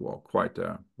dialogue walk quite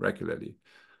regularly.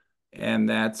 And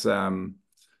that's,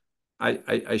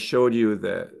 I showed you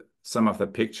some of the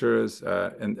pictures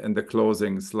in the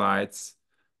closing slides.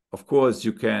 Of course,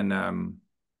 you can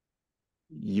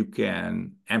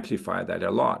amplify that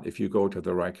a lot if you go to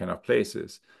the right kind of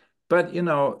places. But, you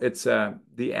know, it's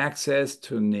the access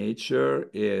to nature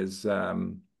is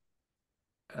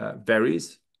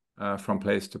varies from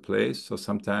place to place. So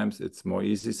sometimes it's more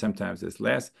easy, sometimes it's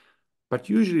less. But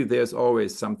usually there's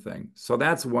always something. So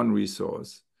that's one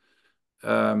resource.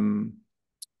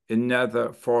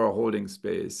 Another for a holding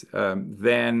space.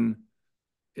 Then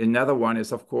another one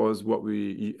is, of course, what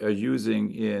we are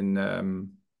using in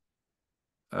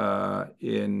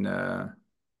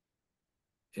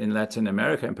Latin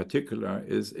America in particular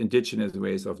is indigenous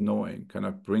ways of knowing, kind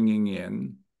of bringing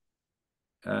in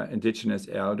indigenous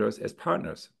elders as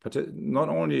partners, but not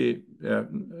only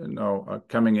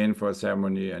coming in for a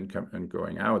ceremony and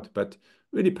going out, but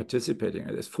really participating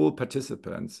as full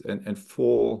participants and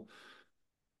full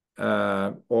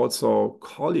also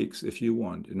colleagues, if you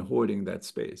want, in holding that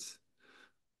space.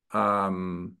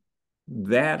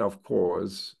 That, of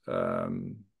course,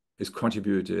 is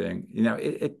contributing. You know,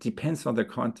 it depends on the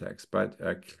context, but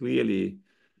clearly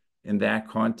in that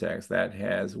context, that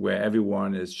has where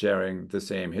everyone is sharing the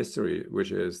same history,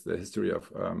 which is the history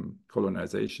of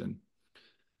colonization.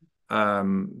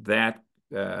 That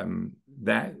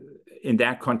in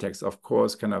that context, of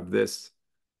course, kind of this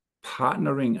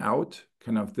partnering out,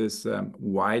 kind of this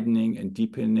widening and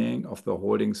deepening of the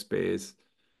holding space,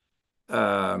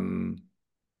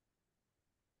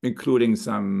 including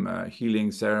some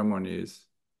healing ceremonies,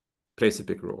 plays a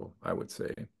big role, I would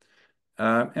say.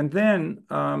 And then,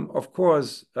 of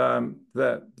course,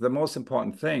 the most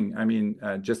important thing, I mean,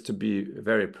 just to be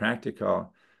very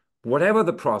practical, whatever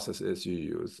the process is you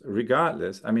use,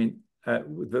 regardless, I mean,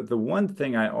 the one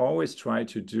thing I always try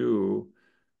to do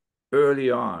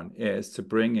early on is to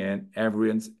bring in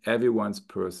everyone's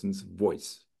person's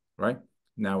voice, right?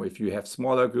 Now, if you have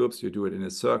smaller groups, you do it in a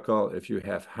circle. If you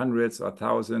have hundreds or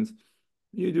thousands,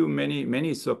 You do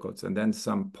many circles and then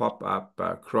some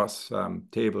pop-up cross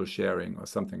table sharing or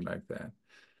something like that.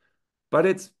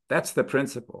 But that's the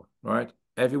principle, right?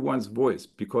 Everyone's voice,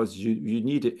 because you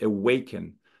need to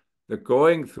awaken the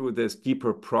going through this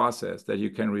deeper process that you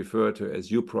can refer to as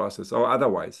you process or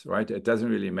otherwise, right? It doesn't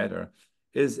really matter,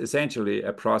 is essentially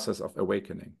a process of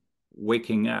awakening,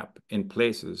 waking up in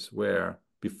places where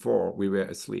before we were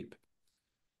asleep.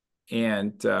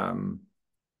 And for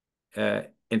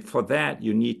that,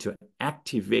 you need to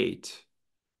activate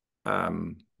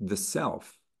the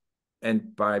self.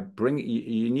 And by bringing,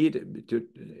 you need to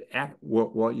act,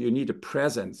 well, you need to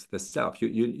presence the self.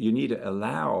 You need to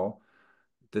allow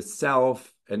the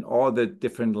self and all the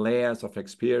different layers of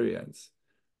experience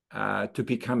to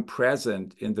become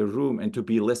present in the room and to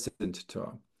be listened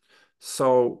to.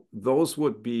 So those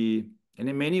would be, and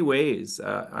in many ways,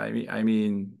 I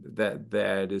mean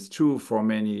that is true for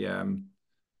many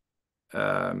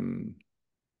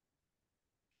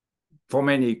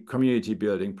community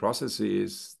building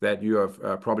processes that you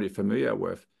are probably familiar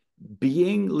with.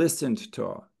 Being listened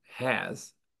to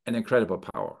has an incredible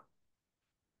power.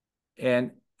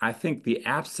 And I think the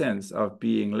absence of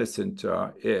being listened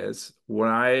to is what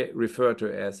I refer to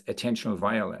as attentional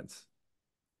violence.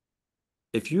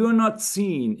 If you are not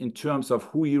seen in terms of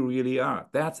who you really are,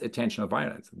 that's attentional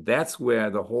violence. That's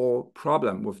where the whole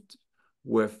problem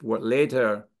with what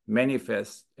later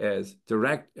manifests as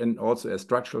direct and also as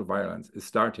structural violence is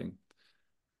starting.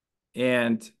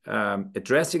 And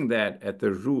addressing that at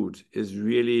the root is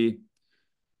really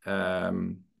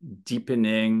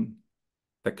deepening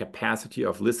the capacity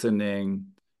of listening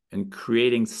and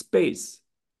creating space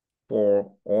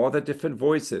for all the different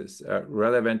voices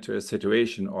relevant to a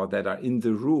situation or that are in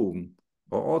the room,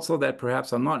 or also that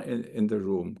perhaps are not in the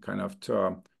room, kind of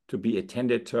to be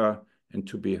attended to and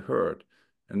to be heard.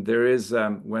 And there is,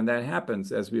 when that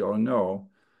happens, as we all know,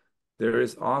 there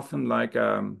is often like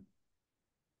a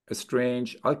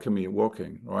strange alchemy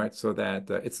working, right? So that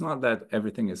it's not that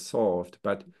everything is solved,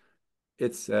 but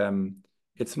it's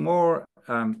more,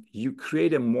 you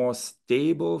create a more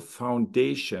stable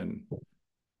foundation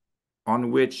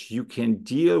on which you can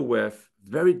deal with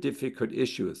very difficult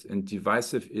issues and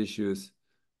divisive issues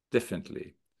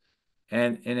differently.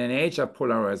 And in an age of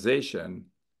polarization,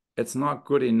 it's not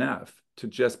good enough to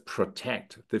just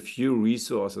protect the few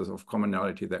resources of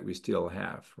commonality that we still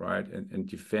have, right? In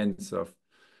defense of,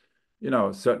 you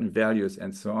know, certain values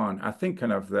and so on. I think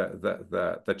kind of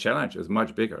the challenge is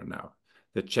much bigger now.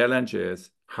 The challenge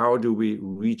is, how do we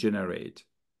regenerate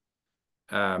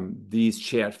these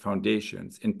shared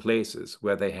foundations in places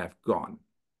where they have gone?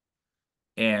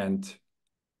 And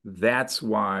that's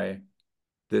why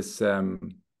this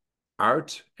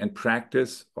art and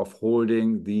practice of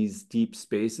holding these deep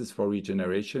spaces for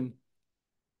regeneration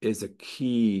is a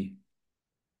key,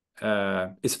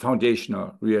 is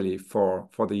foundational really for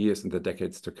the years and the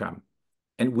decades to come.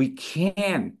 And we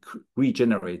can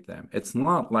regenerate them. It's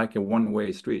not like a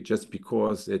one-way street just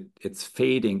because it's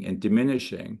fading and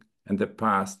diminishing in the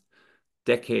past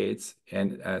decades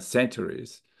and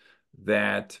centuries,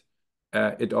 that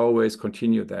it always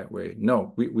continued that way.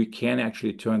 No, we can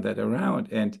actually turn that around.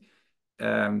 And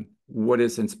what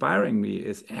is inspiring me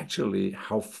is actually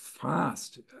how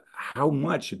fast, how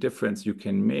much difference you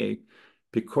can make,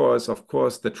 because of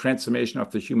course the transformation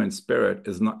of the human spirit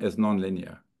is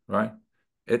nonlinear, right?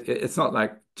 It's not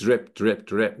like drip, drip,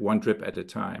 drip, one drip at a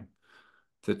time.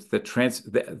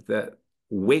 The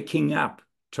waking up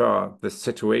to the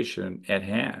situation at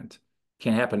hand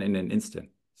can happen in an instant.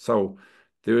 So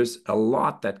there's a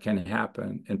lot that can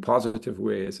happen in positive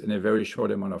ways in a very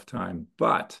short amount of time,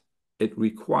 but it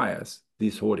requires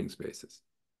these holding spaces.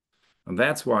 And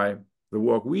that's why the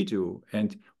work we do,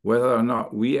 and whether or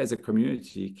not we as a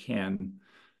community can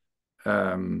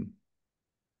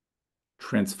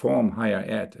transform higher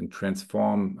ed and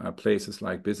transform places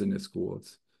like business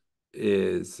schools,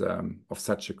 is of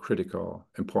such a critical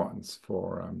importance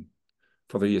for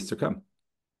the years to come.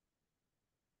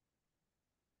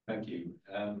 Thank you.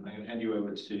 I'm going to hand you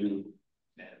over to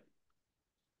Dan.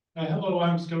 Hello,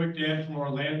 I'm Stoic Dan from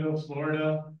Orlando,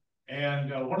 Florida. And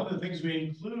one of the things we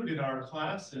include in our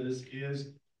classes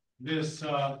is this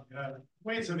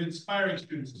ways of inspiring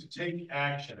students to take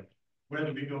action,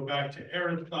 whether we go back to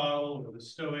Aristotle or the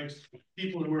Stoics,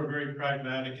 people who are very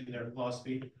pragmatic in their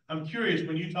philosophy. I'm curious,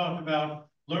 when you talk about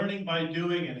learning by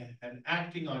doing and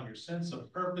acting on your sense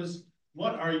of purpose,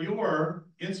 what are your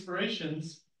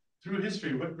inspirations through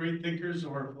history? What great thinkers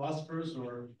or philosophers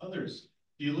or others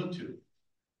do you look to?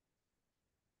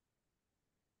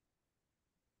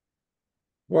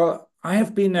 Well, I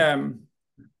have been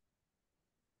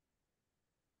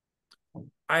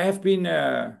I have been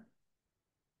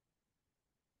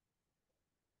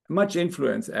much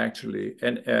influenced, actually,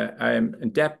 and I am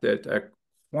indebted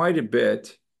quite a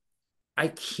bit. I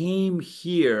came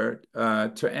here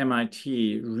to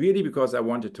MIT really because I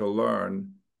wanted to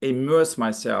learn, immerse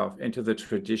myself into the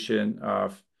tradition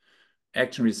of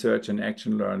action research and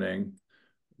action learning,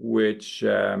 which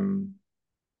I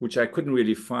couldn't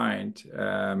really find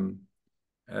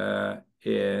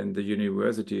in the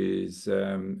universities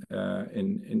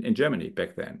in Germany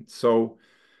back then. So,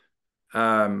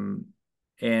 and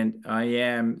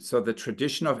so the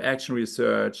tradition of action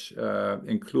research,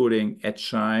 including Ed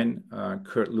Schein,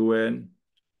 Kurt Lewin,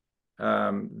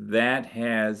 that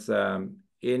has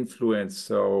influenced.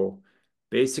 So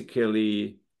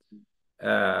basically,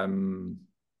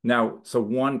 now, so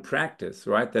one practice,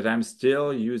 right, that I'm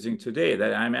still using today,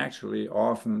 that I'm actually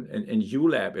often in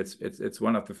ULab, it's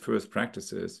one of the first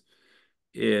practices,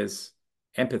 is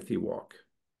empathy walk.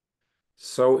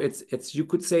 So it's you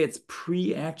could say it's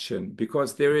pre-action,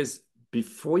 because there is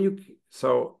before you.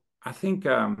 So I think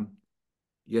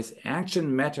yes,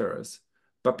 action matters,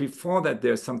 but before that,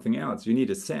 there's something else. You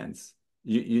need a sense.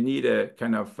 You need a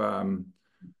kind of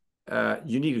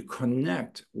you need to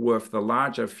connect with the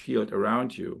larger field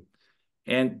around you.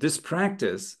 And this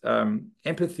practice,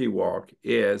 empathy walk,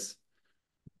 is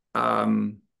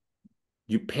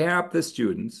you pair up the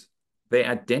students, they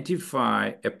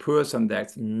identify a person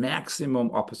that's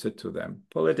maximum opposite to them,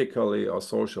 politically or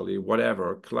socially,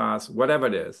 whatever, class, whatever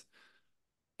it is.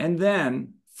 And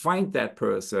then find that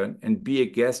person and be a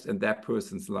guest in that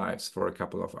person's lives for a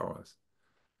couple of hours.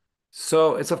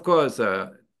 So it's, of course,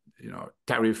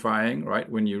 terrifying, right,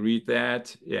 when you read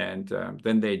that, and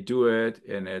then they do it,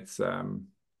 and it's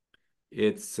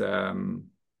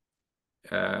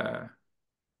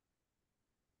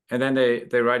and then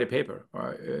they write a paper, or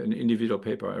an individual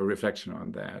paper, a reflection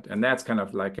on that, and that's kind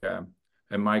of like a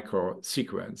micro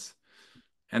sequence.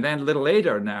 And then a little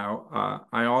later now,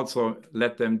 I also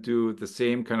let them do the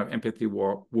same kind of empathy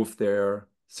walk with their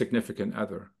significant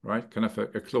other, right, kind of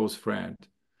a close friend.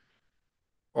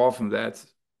 Often that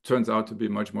turns out to be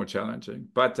much more challenging.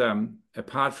 But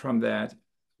apart from that,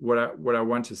 what I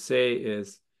want to say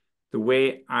is the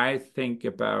way I think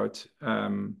about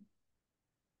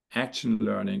action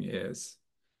learning is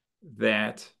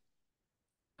that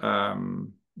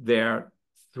there are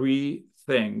three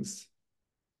things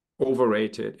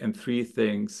overrated and three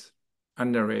things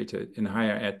underrated in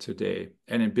higher ed today,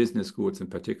 and in business schools in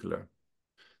particular.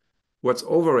 What's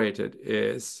overrated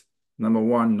is, number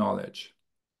one, knowledge.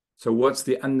 So what's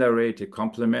the underrated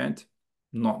complement?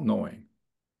 Not knowing.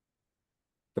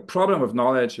 The problem with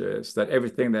knowledge is that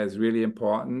everything that is really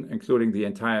important, including the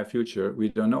entire future, we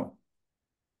don't know.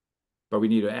 But we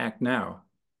need to act now.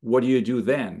 What do you do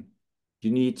then?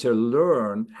 You need to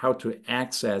learn how to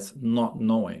access not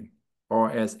knowing,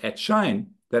 or as Ed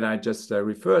Schein, that I just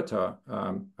referred to,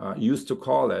 used to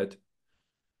call it,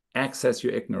 access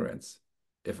your ignorance.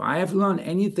 If I have learned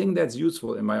anything that's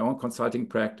useful in my own consulting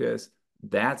practice,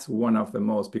 that's one of the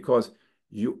most, because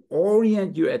you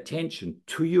orient your attention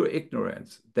to your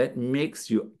ignorance. That makes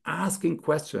you asking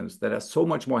questions that are so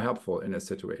much more helpful in a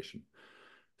situation.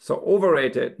 So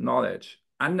overrated knowledge,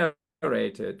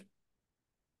 underrated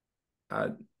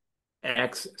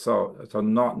so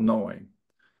not knowing.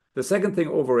 The second thing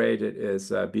overrated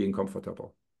is being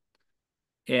comfortable.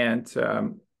 And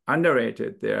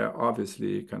underrated, they're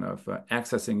obviously kind of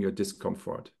accessing your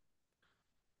discomfort.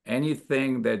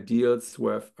 Anything that deals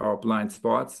with our blind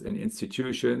spots in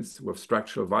institutions, with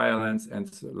structural violence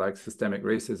and like systemic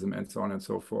racism and so on and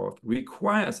so forth,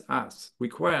 requires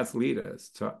leaders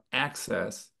to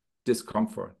access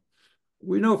discomfort.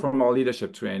 We know from our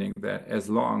leadership training that as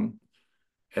long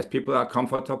as people are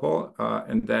comfortable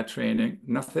in that training,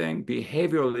 nothing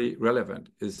behaviorally relevant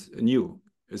is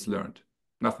learned,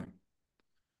 nothing.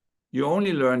 You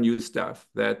only learn new stuff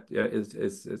that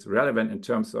is relevant in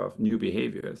terms of new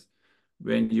behaviors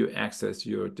when you access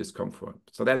your discomfort.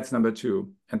 So that's number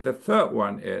two. And the third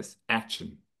one is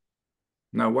action.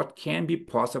 Now, what can be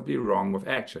possibly wrong with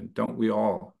action? Don't we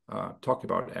all talk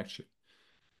about action?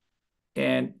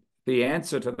 And the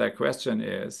answer to that question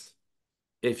is,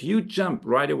 if you jump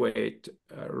right away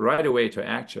to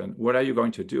action, what are you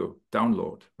going to do?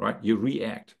 Download, right? You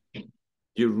react.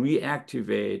 You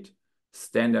reactivate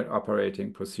standard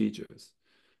operating procedures.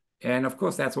 And of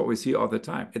course, that's what we see all the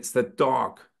time. It's the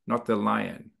dog, not the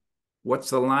lion. What's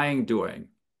the lion doing?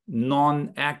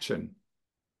 Non-action.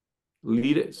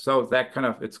 So that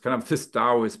it's kind of this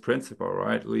Taoist principle,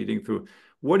 right? Leading through.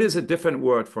 What is a different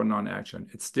word for non-action?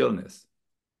 It's stillness.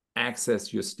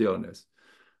 Access your stillness.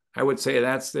 I would say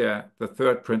that's the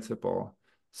third principle.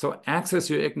 So access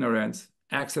your ignorance,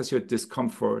 access your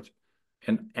discomfort,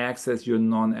 and access your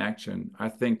non-action. I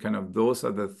think kind of those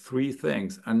are the three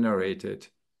things underrated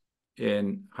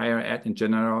in higher ed in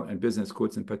general and business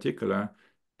schools in particular.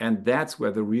 And that's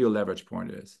where the real leverage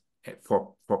point is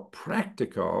for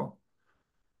practical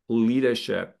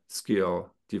leadership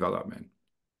skill development.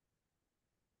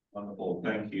 Wonderful.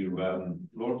 Thank you,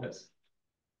 Lourdes.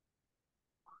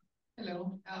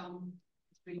 Hello.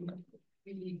 It's been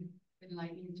really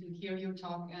enlightening to hear your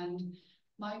talk. And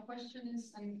my question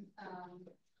is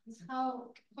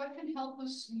what can help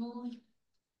us move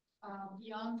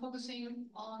beyond focusing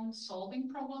on solving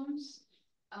problems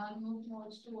and move more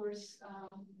towards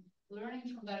learning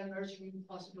from that emerging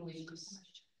possibilities?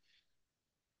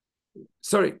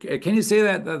 Sorry, can you say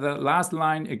that the last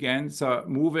line again? So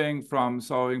moving from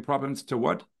solving problems to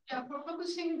what? Yeah, from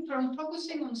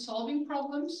focusing on solving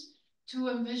problems to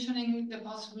envisioning the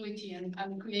possibility and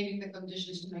creating the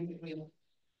conditions to make it real.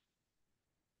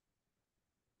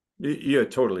 You're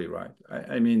totally right.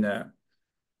 I mean,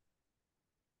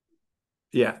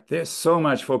 yeah, there's so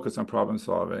much focus on problem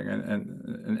solving,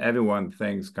 and everyone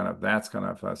thinks kind of that's kind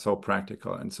of so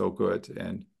practical and so good,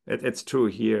 and it's true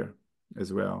here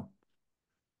as well.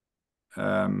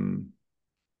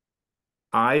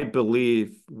 I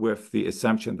believe with the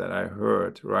assumption that I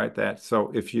heard, right, that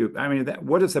so if you, I mean,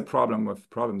 what is the problem with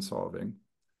problem solving?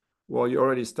 Well, you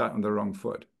already start on the wrong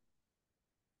foot.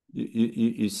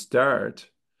 You start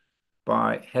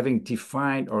by having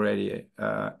defined already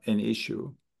an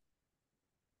issue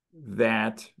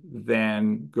that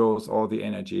then goes all the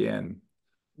energy in.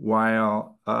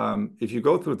 While if you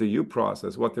go through the U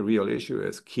process, what the real issue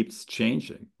is keeps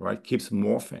changing, right? Keeps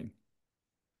morphing.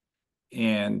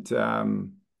 And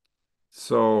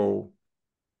so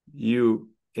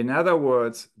in other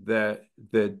words,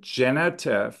 the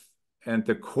generative and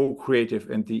the co-creative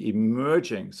and the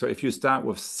emerging. So if you start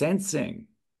with sensing,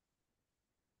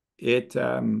 it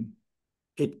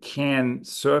can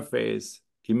surface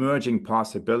emerging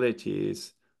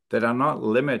possibilities that are not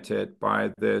limited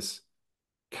by this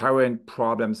current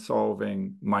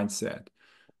problem-solving mindset.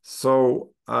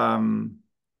 So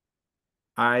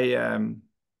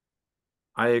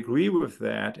I agree with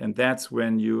that, and that's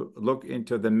when you look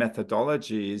into the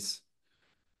methodologies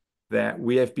that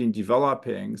we have been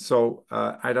developing. So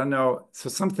I don't know, so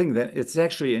something that it's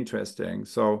actually interesting.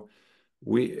 So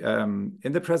we, in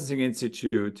the Rethinking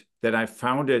Institute that I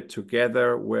founded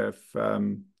together with,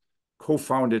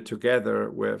 co-founded together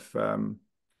with,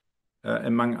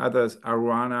 among others,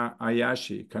 Aruna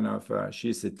Ayashi, kind of,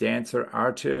 she's a dancer,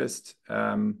 artist,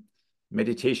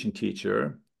 meditation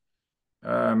teacher.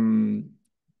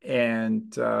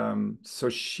 So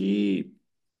she,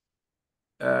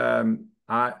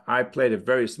 I played a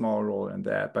very small role in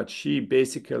that, but she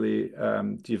basically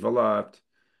developed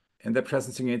in the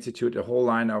Presencing Institute a whole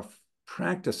line of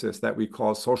practices that we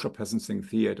call social presencing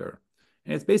theater.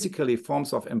 And it's basically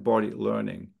forms of embodied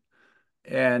learning.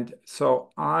 And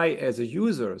so I, as a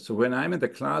user, so when I'm in the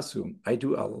classroom, I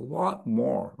do a lot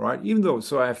more, right? Even though,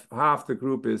 so I have half the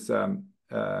group is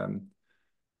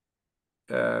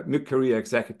mid-career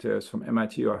executives from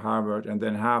MIT or Harvard, and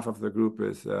then half of the group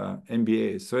is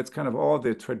MBAs. So it's kind of all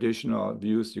the traditional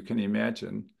views you can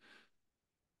imagine.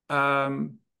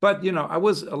 But, you know, I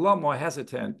was a lot more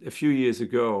hesitant a few years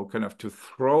ago kind of to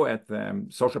throw at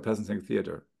them social presencing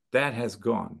theater. That has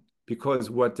gone because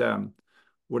what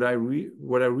I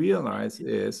realize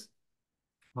is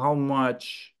how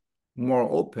much more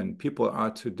open people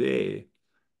are today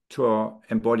to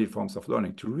embodied forms of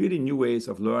learning, to really new ways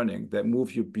of learning that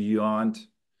move you beyond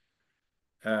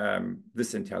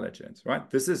this intelligence, right?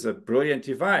 This is a brilliant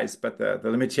device, but the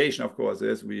limitation, of course,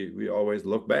 is we always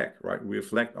look back, right? We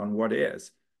reflect on what is.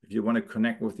 If you want to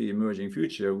connect with the emerging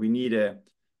future, we need to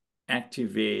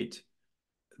activate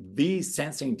these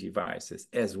sensing devices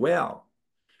as well.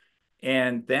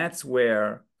 And that's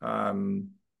where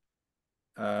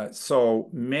so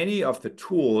many of the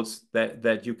tools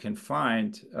that you can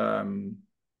find,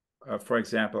 for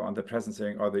example, on the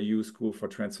Presencing or the U School for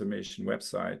Transformation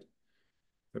website,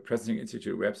 the Presencing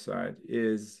Institute website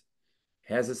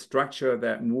has a structure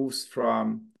that moves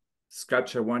from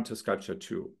sculpture 1 to sculpture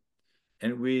 2.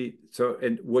 And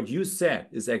what you said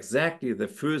is exactly the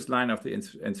first line of the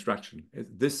instruction.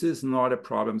 This is not a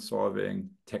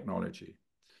problem-solving technology.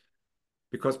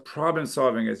 Because problem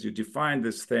solving is you define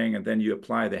this thing and then you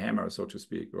apply the hammer, so to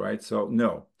speak, right? So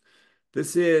no,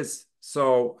 this is,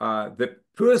 so the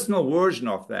personal version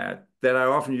of that I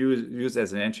often use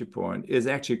as an entry point is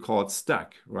actually called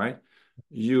stuck, right?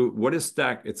 What is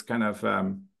stuck? It's kind of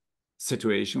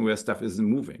situation where stuff isn't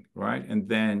moving, right? And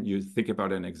then you think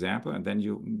about an example, and then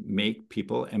you make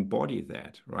people embody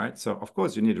that, right? So of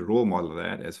course you need to role model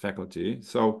that as faculty.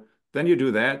 So then you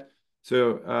do that.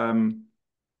 So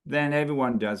then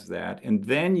everyone does that, and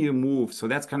then you move. So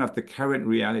that's kind of the current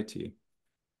reality.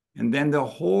 And then the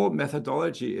whole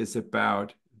methodology is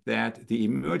about that the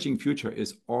emerging future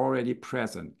is already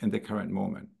present in the current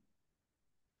moment.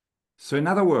 So in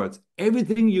other words,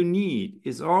 everything you need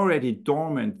is already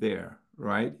dormant there,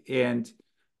 right? And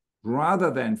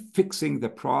rather than fixing the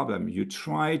problem, you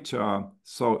try to,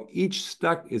 so each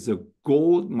stack is a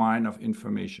gold mine of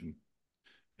information.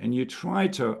 And you try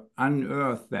to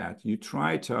unearth that. You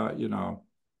try to, you know,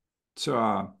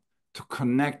 to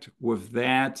connect with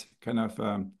that kind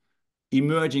of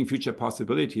emerging future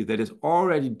possibility that is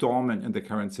already dormant in the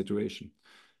current situation.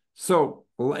 So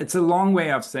it's a long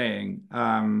way of saying,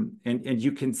 and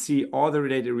you can see all the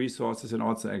related resources and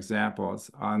also examples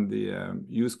on the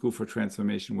U School for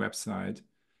Transformation website,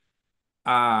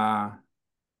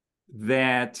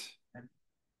 that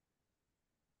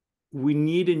we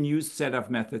need a new set of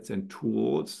methods and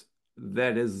tools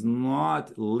that is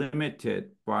not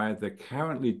limited by the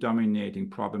currently dominating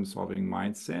problem-solving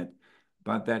mindset,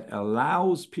 but that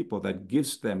allows people, that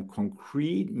gives them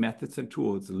concrete methods and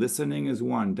tools. Listening is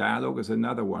one, dialogue is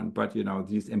another one, but you know,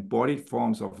 these embodied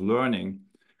forms of learning,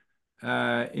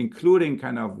 including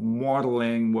kind of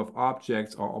modeling with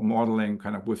objects or modeling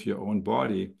kind of with your own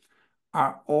body,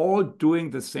 are all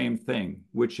doing the same thing,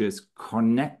 which is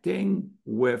connecting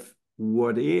with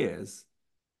what is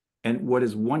and what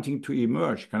is wanting to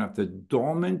emerge, kind of the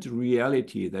dormant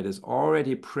reality that is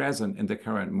already present in the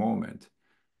current moment,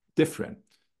 different.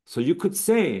 So you could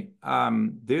say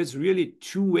there's really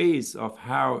two ways of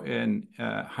how in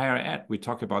higher ed we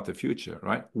talk about the future,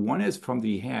 right? One is from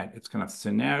the head. It's kind of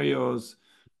scenarios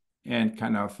and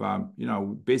kind of, you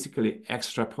know, basically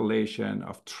extrapolation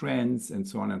of trends and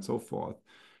so on and so forth,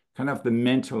 kind of the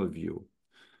mental view.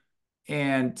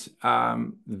 And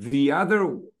the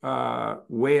other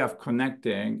way of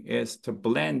connecting is to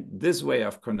blend this way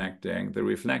of connecting, the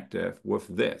reflective, with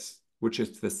this, which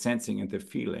is the sensing and the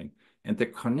feeling. And the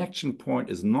connection point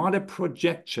is not a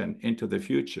projection into the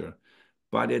future,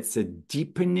 but it's a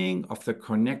deepening of the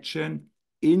connection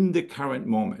in the current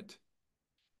moment.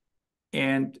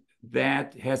 And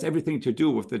that has everything to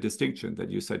do with the distinction that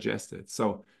you suggested.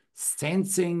 So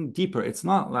sensing deeper, it's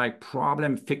not like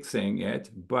problem fixing it,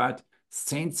 but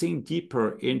sensing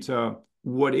deeper into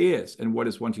what is and what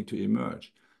is wanting to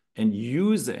emerge. And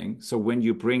using, so when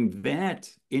you bring that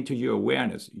into your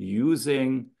awareness,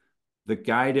 using the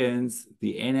guidance,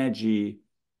 the energy,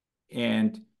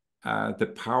 and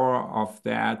the power of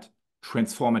that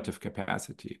transformative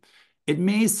capacity. It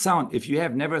may sound, if you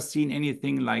have never seen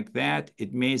anything like that,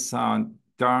 it may sound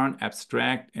darn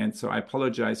abstract, and so I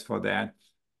apologize for that.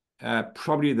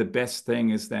 Probably the best thing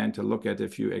is then to look at a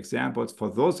few examples. For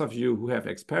those of you who have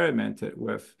experimented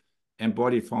with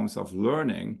embodied forms of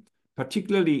learning,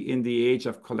 particularly in the age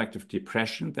of collective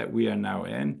depression that we are now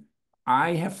in,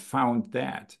 I have found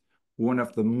that one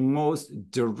of the most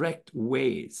direct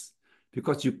ways,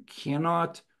 because you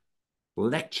cannot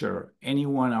lecture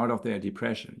anyone out of their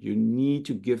depression. You need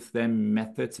to give them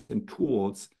methods and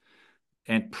tools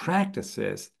and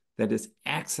practices that is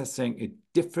accessing a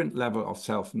different level of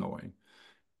self-knowing.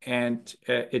 And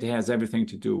it has everything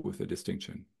to do with the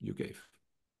distinction you gave.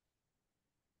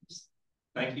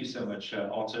 Thank you so much,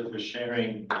 Otto, for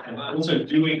sharing and also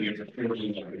doing your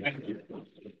recording. Thank you.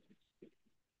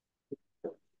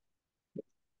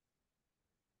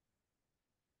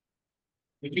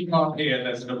 If you can't hear,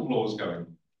 there's an applause going.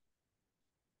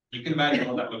 You can imagine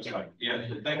what that looks like. Yeah,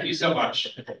 thank you so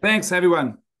much. Thanks,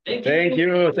 everyone. Thank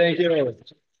you. Thank you.